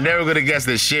 I never would have guessed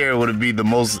that Cher would be the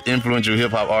most influential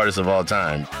hip-hop artist of all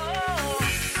time.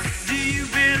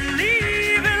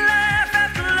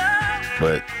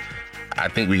 But I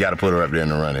think we got to put her up there in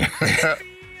the running.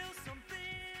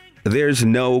 There's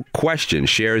no question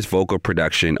Cher's vocal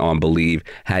production on Believe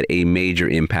had a major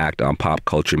impact on pop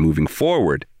culture moving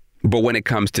forward. But when it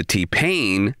comes to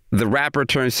T-Pain, the rapper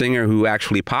turned singer who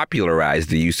actually popularized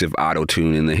the use of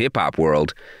auto-tune in the hip-hop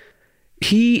world,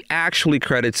 he actually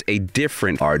credits a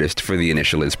different artist for the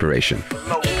initial inspiration.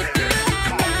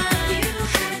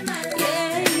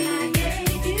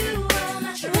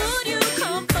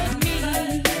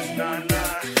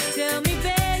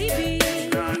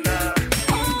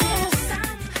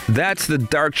 That's the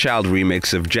Darkchild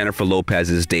remix of Jennifer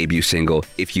Lopez's debut single,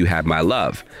 If You Have My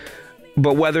Love.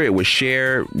 But whether it was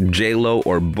Cher, J-Lo,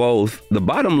 or both, the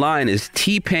bottom line is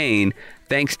T-Pain,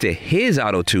 thanks to his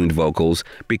auto-tuned vocals,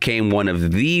 became one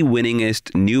of the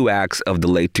winningest new acts of the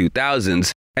late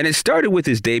 2000s. And it started with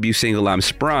his debut single, I'm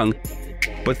Sprung,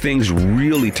 but things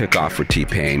really took off for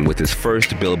T-Pain with his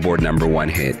first Billboard #1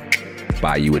 hit,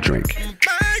 Buy You a Drink.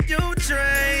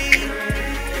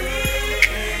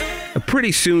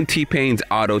 Pretty soon, T-Pain's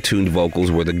auto-tuned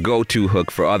vocals were the go-to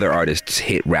hook for other artists'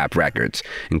 hit rap records,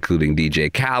 including DJ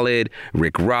Khaled,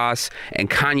 Rick Ross, and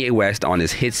Kanye West on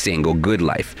his hit single, Good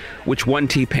Life, which won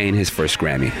T-Pain his first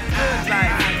Grammy.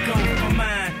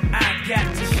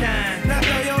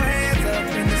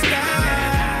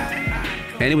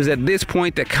 And it was at this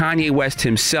point that Kanye West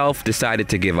himself decided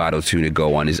to give auto-tune a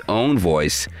go on his own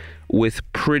voice, with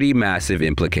pretty massive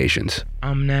implications.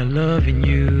 I'm not loving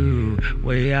you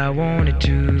way I wanted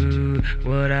to,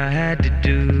 what I had to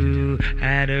do,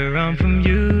 had to run from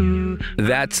you.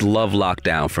 That's Love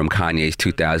Lockdown from Kanye's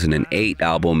 2008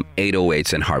 album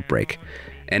 808s and Heartbreak,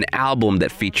 an album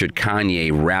that featured Kanye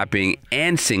rapping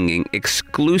and singing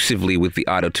exclusively with the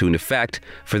auto-tune effect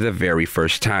for the very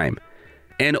first time.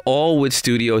 And all with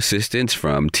studio assistance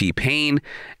from T-Pain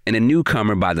and a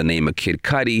newcomer by the name of Kid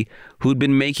Cudi, who'd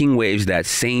been making waves that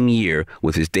same year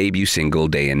with his debut single,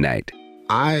 Day and Night.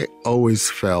 I always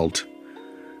felt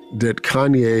that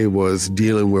Kanye was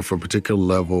dealing with a particular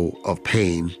level of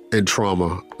pain and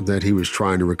trauma that he was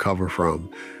trying to recover from.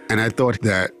 And I thought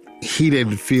that he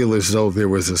didn't feel as though there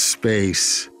was a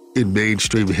space in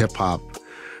mainstream hip-hop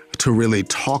to really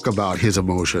talk about his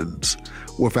emotions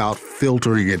without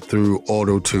filtering it through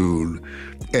auto-tune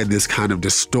and this kind of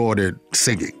distorted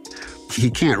singing. He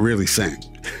can't really sing.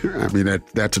 I mean,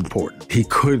 that's important. He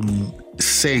couldn't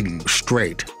sing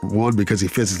straight. One, because he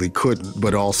physically couldn't,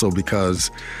 but also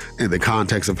because in the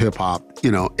context of hip-hop,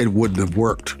 it wouldn't have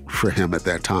worked for him at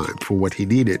that time for what he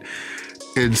needed.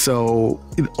 And so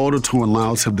auto-tune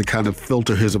allows him to kind of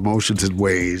filter his emotions in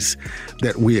ways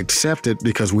that we accepted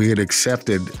because we had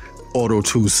accepted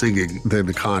auto-tune singing in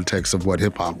the context of what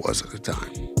hip-hop was at the time.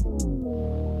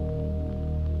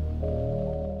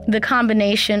 the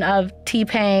combination of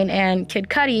T-Pain and Kid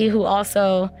Cudi, who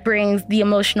also brings the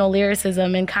emotional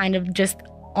lyricism and kind of just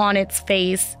on its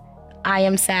face, I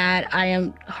am sad, I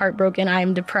am heartbroken, I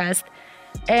am depressed.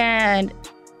 And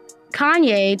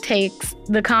Kanye takes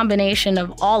the combination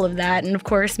of all of that and, of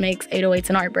course, makes 808s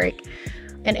and Heartbreak.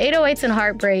 And 808s and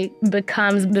Heartbreak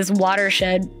becomes this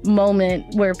watershed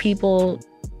moment where people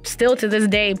still to this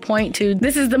day point to,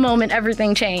 this is the moment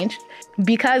everything changed.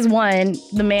 Because one,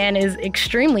 the man is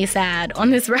extremely sad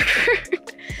on this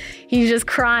record. He's just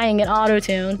crying in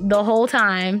auto-tune the whole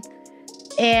time.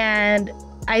 And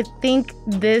I think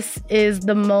this is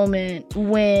the moment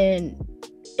when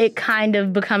it kind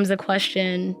of becomes a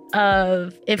question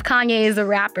of, if Kanye is a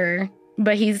rapper,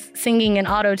 but he's singing in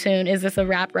auto-tune, is this a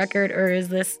rap record or is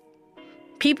this,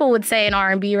 people would say an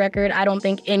R&B record. I don't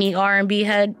think any R&B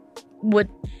head would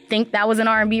think that was an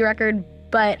R&B record,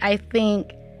 but I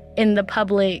think in the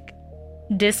public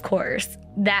discourse,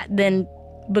 that then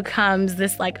becomes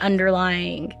this like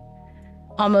underlying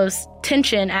almost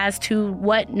tension as to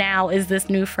what now is this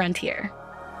new frontier.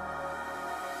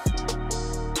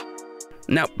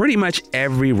 Now, pretty much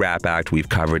every rap act we've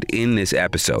covered in this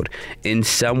episode in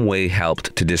some way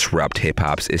helped to disrupt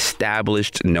hip-hop's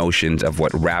established notions of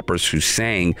what rappers who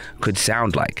sang could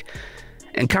sound like.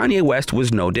 And Kanye West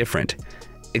was no different.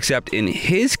 Except in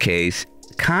his case,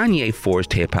 Kanye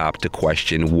forced hip-hop to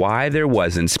question why there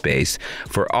wasn't space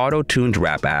for auto-tuned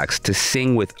rap acts to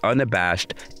sing with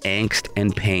unabashed angst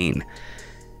and pain,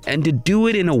 and to do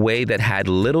it in a way that had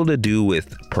little to do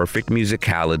with perfect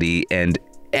musicality and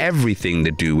everything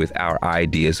to do with our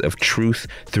ideas of truth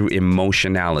through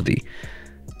emotionality.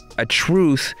 A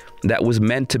truth that was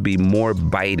meant to be more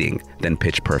biting than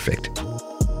pitch perfect.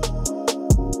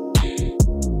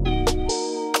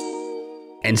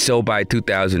 And so by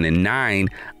 2009,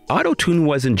 auto-tune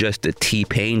wasn't just a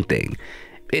T-Pain thing.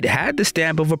 It had the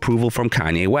stamp of approval from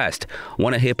Kanye West,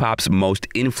 one of hip-hop's most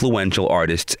influential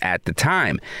artists at the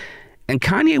time. And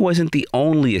Kanye wasn't the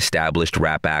only established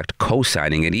rap act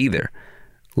co-signing it either.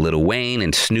 Lil Wayne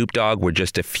and Snoop Dogg were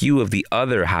just a few of the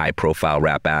other high-profile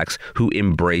rap acts who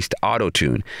embraced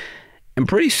auto-tune. And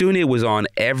pretty soon it was on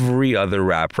every other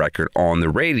rap record on the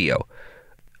radio.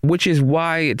 Which is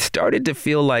why it started to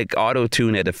feel like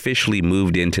auto-tune had officially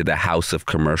moved into the house of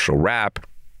commercial rap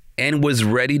and was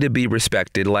ready to be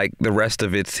respected like the rest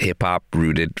of its hip-hop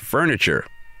rooted furniture.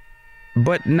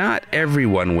 But not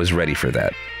everyone was ready for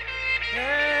that.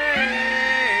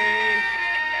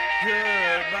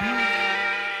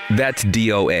 That's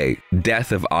DOA,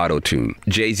 Death of Auto-Tune,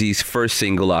 Jay-Z's first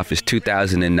single off his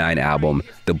 2009 album,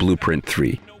 The Blueprint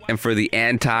 3. And for the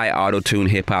anti-auto-tune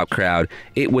hip-hop crowd,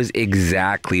 it was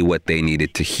exactly what they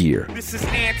needed to hear. This is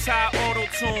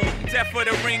anti-auto-tune, death for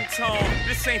the ringtone.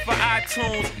 This ain't for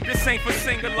iTunes, this ain't for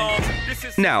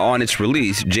sing-alongs. Now, on its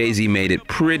release, Jay-Z made it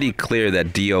pretty clear that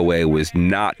DOA was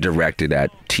not directed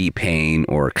at T-Pain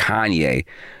or Kanye,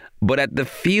 but at the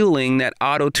feeling that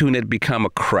auto-tune had become a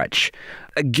crutch,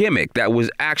 a gimmick that was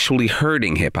actually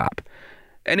hurting hip-hop.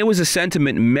 And it was a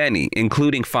sentiment many,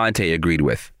 including Fonte, agreed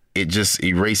with. It just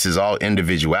erases all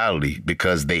individuality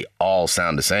because they all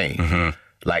sound the same. Mm-hmm.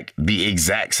 Like the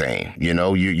exact same. You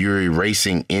know, you're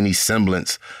erasing any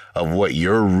semblance of what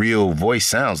your real voice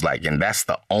sounds like, and that's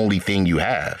the only thing you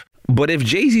have. But if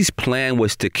Jay-Z's plan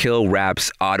was to kill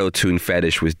rap's auto-tune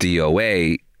fetish with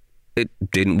DOA, it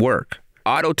didn't work.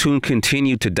 Auto-tune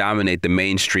continued to dominate the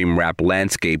mainstream rap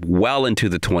landscape well into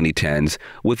the 2010s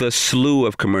with a slew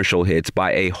of commercial hits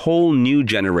by a whole new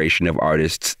generation of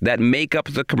artists that make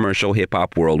up the commercial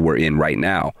hip-hop world we're in right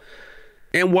now.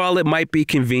 And while it might be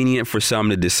convenient for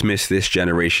some to dismiss this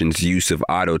generation's use of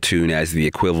auto-tune as the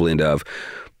equivalent of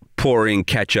pouring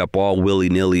ketchup all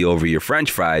willy-nilly over your French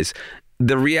fries,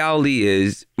 the reality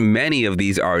is many of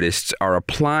these artists are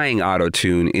applying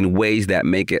auto-tune in ways that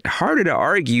make it harder to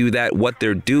argue that what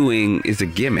they're doing is a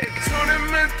gimmick.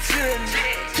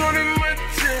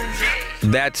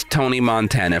 That's Tony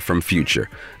Montana from Future,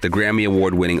 the Grammy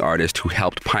Award-winning artist who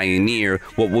helped pioneer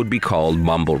what would be called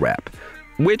mumble rap,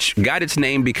 which got its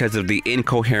name because of the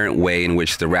incoherent way in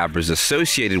which the rappers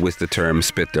associated with the term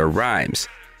spit their rhymes.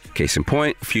 Case in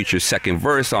point, Future's second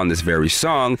verse on this very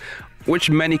song,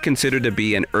 which many consider to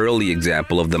be an early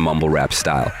example of the mumble rap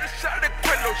style.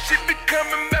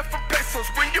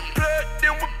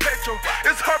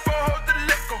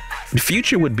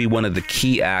 Future would be one of the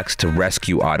key acts to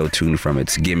rescue auto-tune from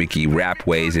its gimmicky rap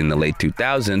ways in the late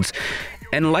 2000s,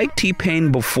 and like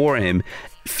T-Pain before him,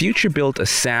 Future built a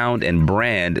sound and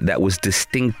brand that was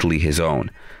distinctly his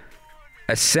own.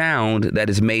 A sound that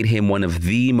has made him one of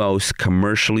the most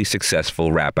commercially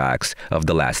successful rap acts of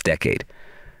the last decade.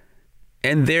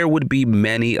 And there would be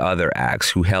many other acts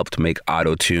who helped make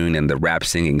auto-tune and the rap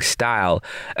singing style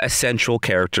a central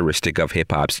characteristic of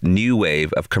hip-hop's new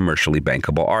wave of commercially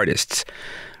bankable artists.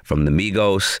 From the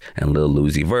Migos and Lil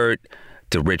Uzi Vert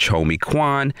to Rich Homie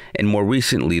Quan, and more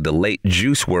recently the late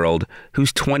Juice WRLD,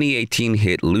 whose 2018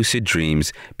 hit Lucid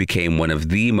Dreams became one of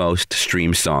the most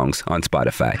streamed songs on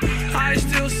Spotify. I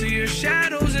still see your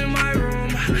shadows in my room.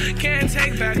 Can't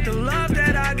take back the love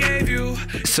that I gave you.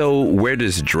 So where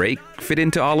does Drake fit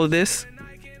into all of this?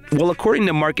 Well, according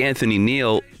to Mark Anthony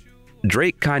Neal,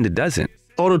 Drake kind of doesn't.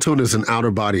 Auto-tune is an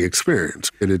outer body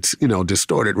experience, and it's,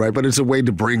 distorted, right? But it's a way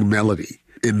to bring melody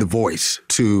in the voice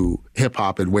to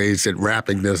hip-hop in ways that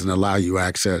rapping doesn't allow you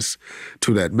access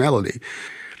to that melody.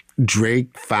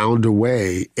 Drake found a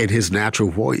way in his natural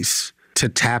voice to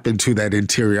tap into that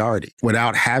interiority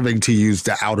without having to use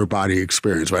the outer body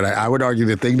experience, right? I would argue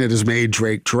the thing that has made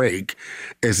Drake Drake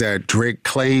is that Drake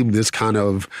claimed this kind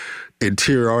of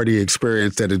interiority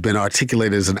experience that has been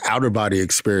articulated as an outer body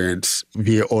experience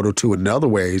via auto-tune. In other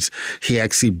ways, he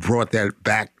actually brought that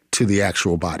back to the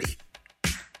actual body.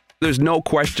 There's no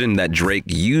question that Drake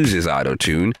uses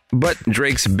auto-tune, but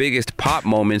Drake's biggest pop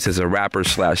moments as a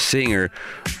rapper/singer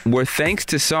were thanks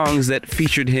to songs that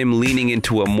featured him leaning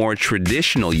into a more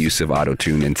traditional use of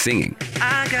auto-tune and singing.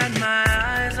 I got my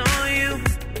eyes on you.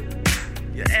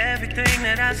 You're everything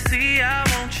that I see. I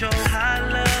want your high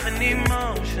love and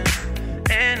emotion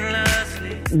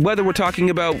endlessly. Whether we're talking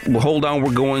about Hold On,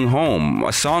 We're Going Home,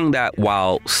 a song that,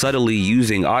 while subtly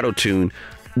using auto-tune,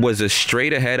 was as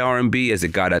straight ahead R&B as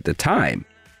it got at the time.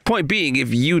 Point being,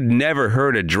 if you'd never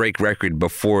heard a Drake record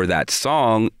before that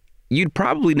song, you'd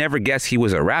probably never guess he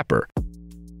was a rapper.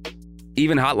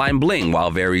 Even Hotline Bling,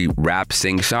 while very rap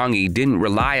sing-songy, didn't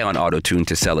rely on auto-tune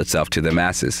to sell itself to the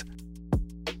masses.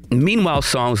 Meanwhile,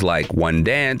 songs like One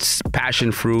Dance,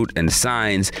 Passion Fruit, and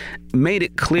Signs made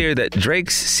it clear that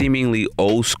Drake's seemingly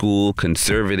old-school,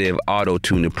 conservative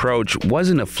auto-tune approach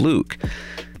wasn't a fluke.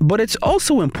 But it's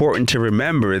also important to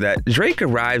remember that Drake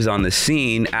arrives on the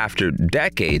scene after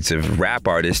decades of rap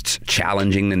artists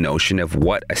challenging the notion of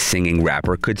what a singing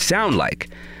rapper could sound like.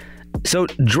 So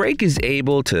Drake is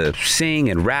able to sing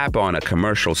and rap on a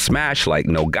commercial smash like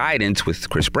No Guidance with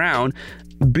Chris Brown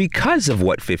because of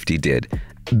what 50 did,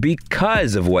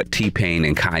 because of what T-Pain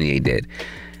and Kanye did.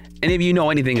 And if you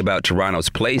know anything about Toronto's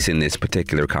place in this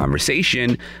particular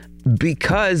conversation,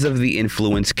 because of the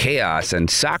influence Chaos and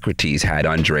Socrates had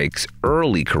on Drake's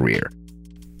early career.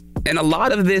 And a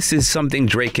lot of this is something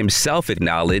Drake himself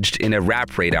acknowledged in a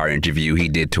Rap Radar interview he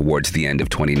did towards the end of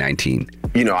 2019.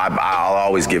 I'll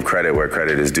always give credit where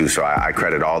credit is due, so I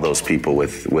credit all those people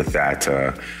with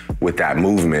that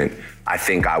movement. I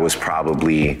think I was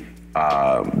probably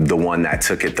the one that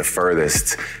took it the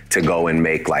furthest to go and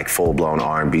make like full-blown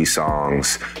R&B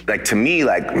songs. Like to me,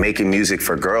 like making music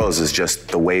for girls is just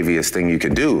the waviest thing you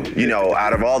could do.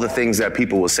 Out of all the things that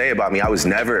people will say about me, I was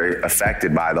never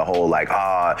affected by the whole like,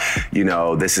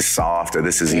 this is soft or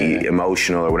this is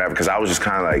emotional or whatever. Because I was just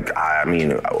kind of like,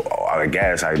 I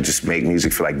guess I just make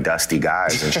music for like dusty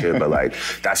guys and shit. But like,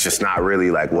 that's just not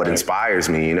really like what inspires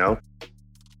me,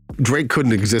 Drake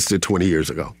couldn't have existed 20 years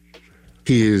ago.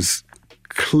 He is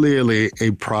clearly a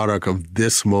product of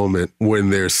this moment when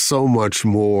there's so much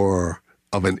more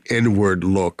of an inward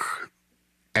look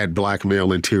at Black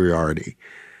male interiority.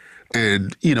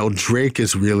 And, Drake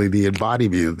is really the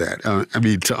embodiment of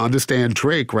that. To understand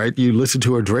Drake, right, you listen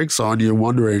to a Drake song, you're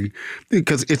wondering,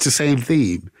 because it's the same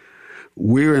theme.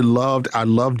 We're in love, I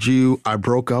loved you, I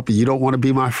broke up, and you don't want to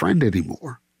be my friend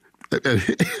anymore.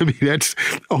 That's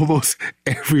almost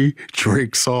every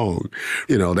Drake song.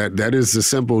 That is the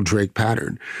simple Drake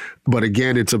pattern. But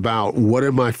again, it's about what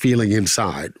am I feeling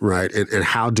inside, right? And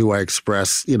how do I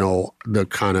express, the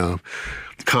kind of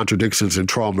contradictions and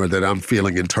trauma that I'm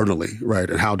feeling internally, right?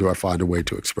 And how do I find a way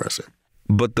to express it?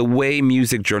 But the way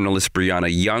music journalist Brianna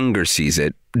Younger sees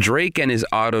it, Drake and his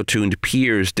auto-tuned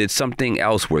peers did something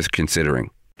else worth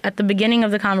considering. At the beginning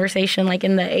of the conversation, like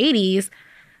in the 80s,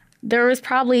 there was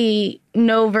probably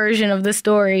no version of the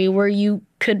story where you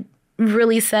could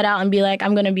really set out and be like,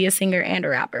 I'm going to be a singer and a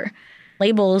rapper.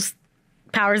 Labels,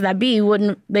 powers that be,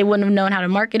 wouldn't have known how to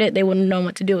market it. They wouldn't have known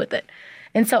what to do with it.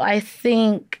 And so I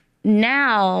think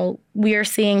now we are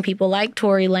seeing people like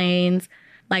Tory Lanez,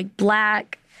 like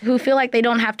Black, who feel like they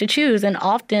don't have to choose. And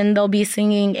often they'll be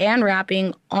singing and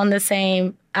rapping on the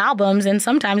same albums and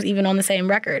sometimes even on the same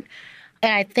record.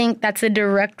 And I think that's a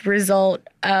direct result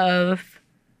of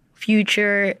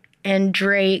Future and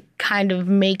Drake kind of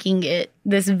making it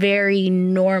this very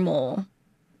normal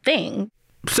thing.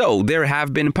 So there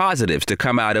have been positives to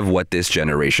come out of what this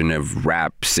generation of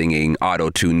rap, singing,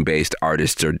 auto-tune based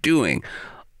artists are doing.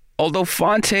 Although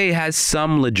Phonte has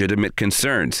some legitimate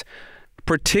concerns,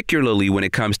 particularly when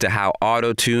it comes to how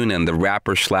autotune and the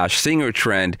rapper/singer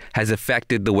trend has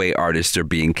affected the way artists are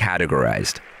being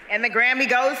categorized. And the Grammy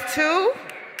goes to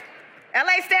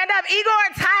LA Stand Up, Igor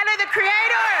Tyler, the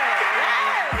Creator.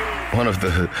 One of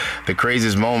the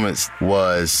craziest moments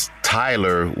was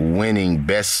Tyler winning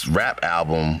Best Rap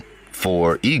Album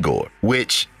for Igor,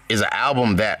 which is an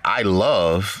album that I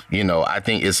love. You know, I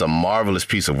think it's a marvelous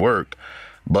piece of work,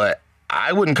 but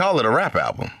I wouldn't call it a rap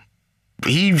album.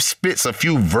 He spits a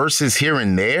few verses here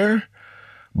and there,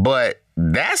 but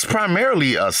that's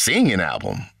primarily a singing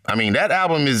album. I mean, that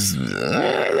album is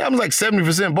like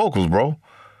 70% vocals, bro.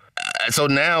 So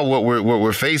now what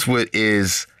we're faced with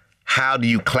is, how do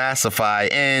you classify,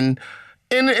 and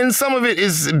some of it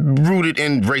is rooted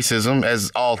in racism,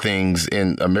 as all things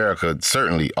in America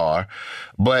certainly are.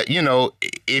 But, you know,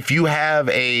 if you have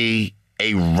a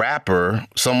rapper,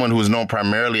 someone who is known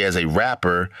primarily as a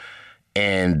rapper,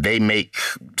 and they make,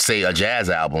 say, a jazz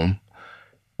album,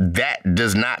 that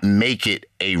does not make it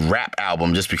a rap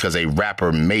album just because a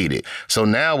rapper made it. So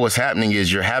now what's happening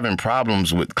is you're having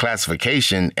problems with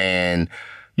classification, and,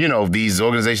 you know, these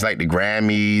organizations like the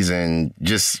Grammys and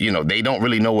just, you know, they don't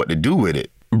really know what to do with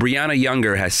it. Brianna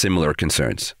Younger has similar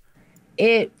concerns.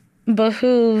 It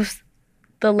behooves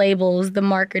the labels, the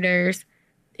marketers,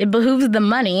 it behooves the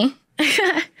money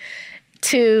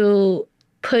to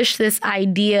push this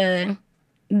idea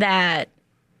that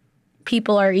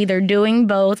people are either doing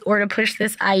both, or to push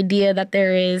this idea that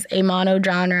there is a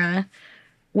mono-genre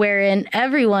wherein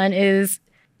everyone is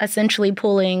essentially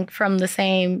pulling from the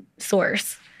same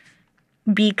source.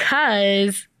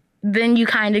 Because then you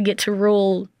kind of get to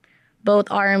rule both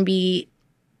R&B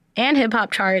and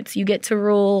hip-hop charts. You get to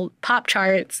rule pop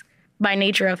charts by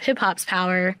nature of hip-hop's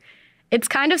power. It's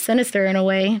kind of sinister in a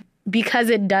way, because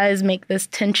it does make this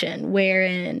tension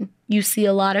wherein you see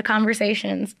a lot of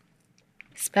conversations,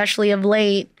 especially of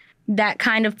late, that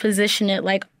kind of position it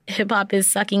like hip-hop is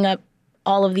sucking up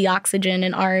all of the oxygen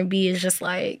and R&B is just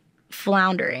like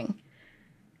floundering.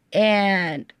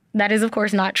 And that is, of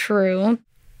course, not true.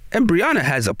 And Brianna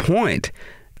has a point.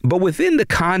 But within the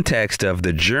context of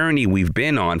the journey we've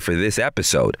been on for this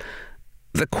episode,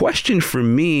 the question for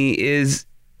me is,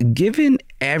 given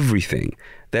everything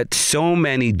that so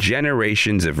many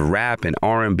generations of rap and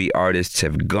R&B artists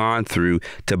have gone through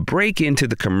to break into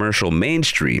the commercial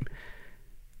mainstream,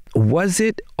 was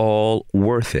it all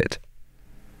worth it?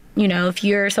 You know, if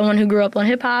you're someone who grew up on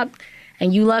hip hop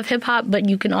and you love hip hop, but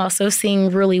you can also sing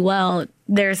really well,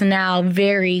 there's now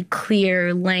very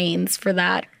clear lanes for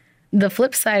that. The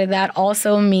flip side of that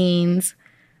also means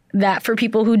that for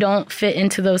people who don't fit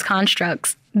into those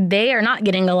constructs, they are not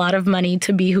getting a lot of money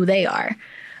to be who they are,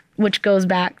 which goes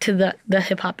back to the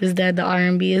hip hop is dead, the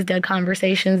R&B is dead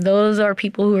conversations. Those are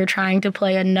people who are trying to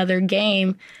play another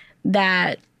game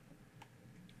that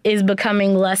is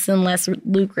becoming less and less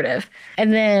lucrative.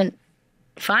 And then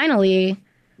finally,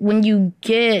 when you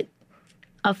get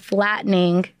a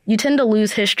flattening, you tend to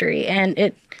lose history, and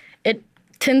it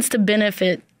tends to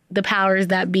benefit the powers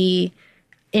that be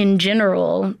in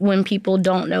general when people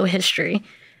don't know history.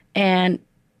 And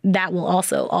that will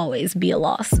also always be a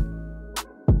loss.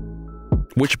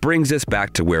 Which brings us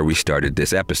back to where we started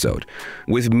this episode,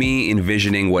 with me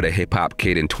envisioning what a hip-hop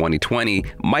kid in 2020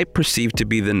 might perceive to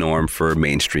be the norm for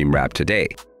mainstream rap today.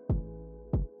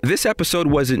 This episode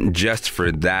wasn't just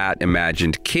for that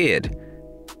imagined kid.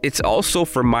 It's also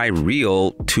for my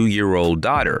real 2-year-old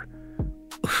daughter,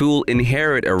 who'll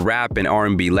inherit a rap and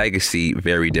R&B legacy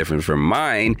very different from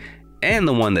mine and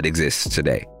the one that exists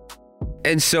today.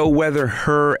 And so whether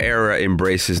her era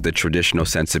embraces the traditional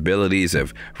sensibilities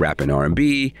of rap and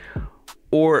R&B,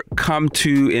 or come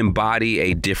to embody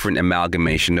a different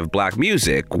amalgamation of Black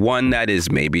music, one that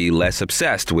is maybe less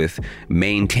obsessed with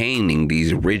maintaining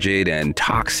these rigid and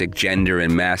toxic gender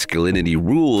and masculinity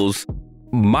rules,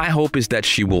 my hope is that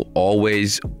she will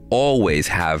always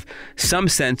have some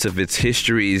sense of its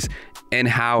histories and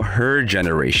how her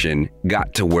generation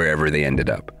got to wherever they ended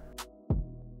up.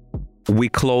 We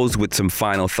close with some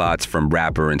final thoughts from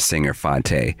rapper and singer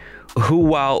Phonte, who,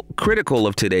 while critical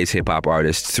of today's hip-hop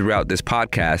artists throughout this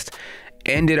podcast,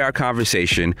 ended our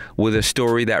conversation with a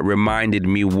story that reminded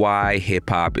me why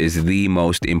hip-hop is the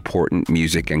most important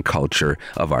music and culture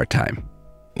of our time.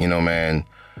 You know, man,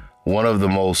 one of the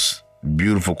most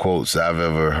beautiful quotes I've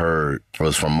ever heard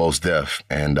was from Mos Def.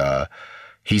 And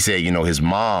he said, you know, his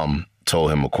mom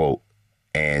told him a quote,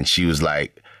 and she was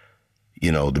like,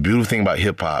 you know, the beautiful thing about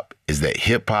hip hop is that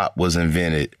hip hop was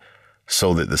invented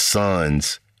so that the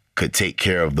sons could take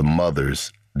care of the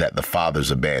mothers that the fathers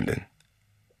abandoned.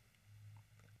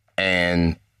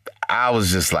 And I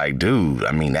was just like, dude,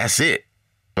 I mean, that's it.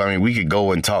 I mean, we could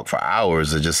go and talk for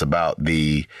hours just about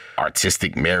the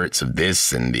artistic merits of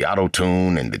this and the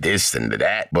auto-tune and the this and the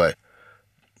that, but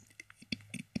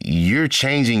you're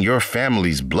changing your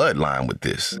family's bloodline with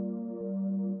this.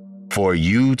 For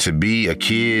you to be a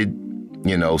kid,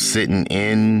 you know, sitting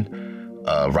in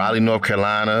Raleigh, North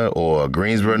Carolina, or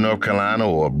Greensboro, North Carolina,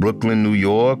 or Brooklyn, New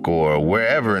York, or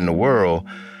wherever in the world,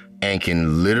 and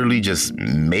can literally just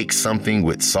make something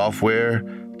with software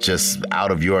just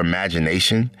out of your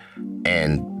imagination,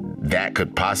 and that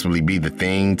could possibly be the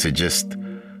thing to just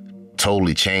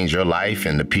totally change your life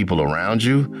and the people around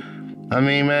you. I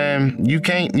mean, man, you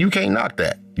can't knock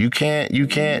that. You can't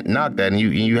knock that, and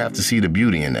you have to see the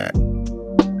beauty in that.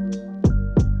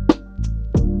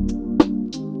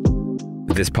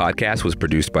 This podcast was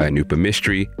produced by Anupa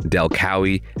Mistry, Del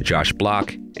Cowie, Josh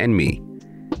Block, and me.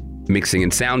 Mixing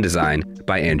and sound design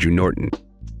by Andrew Norton.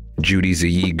 Judy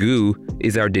Ziyi Gu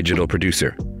is our digital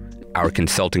producer. Our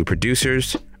consulting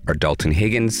producers are Dalton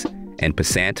Higgins and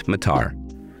Passant Matar.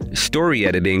 Story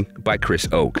editing by Chris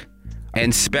Oak.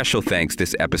 And special thanks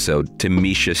this episode to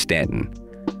Misha Stanton.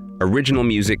 Original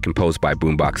music composed by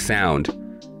Boombox Sound.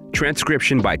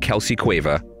 Transcription by Kelsey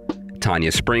Cueva.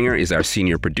 Tanya Springer is our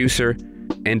senior producer,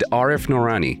 and Arif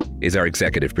Noorani is our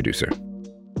executive producer.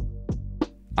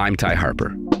 I'm Ty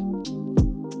Harper.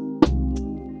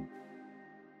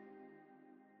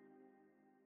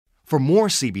 For more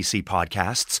CBC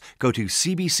podcasts, go to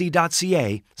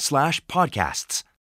cbc.ca/podcasts.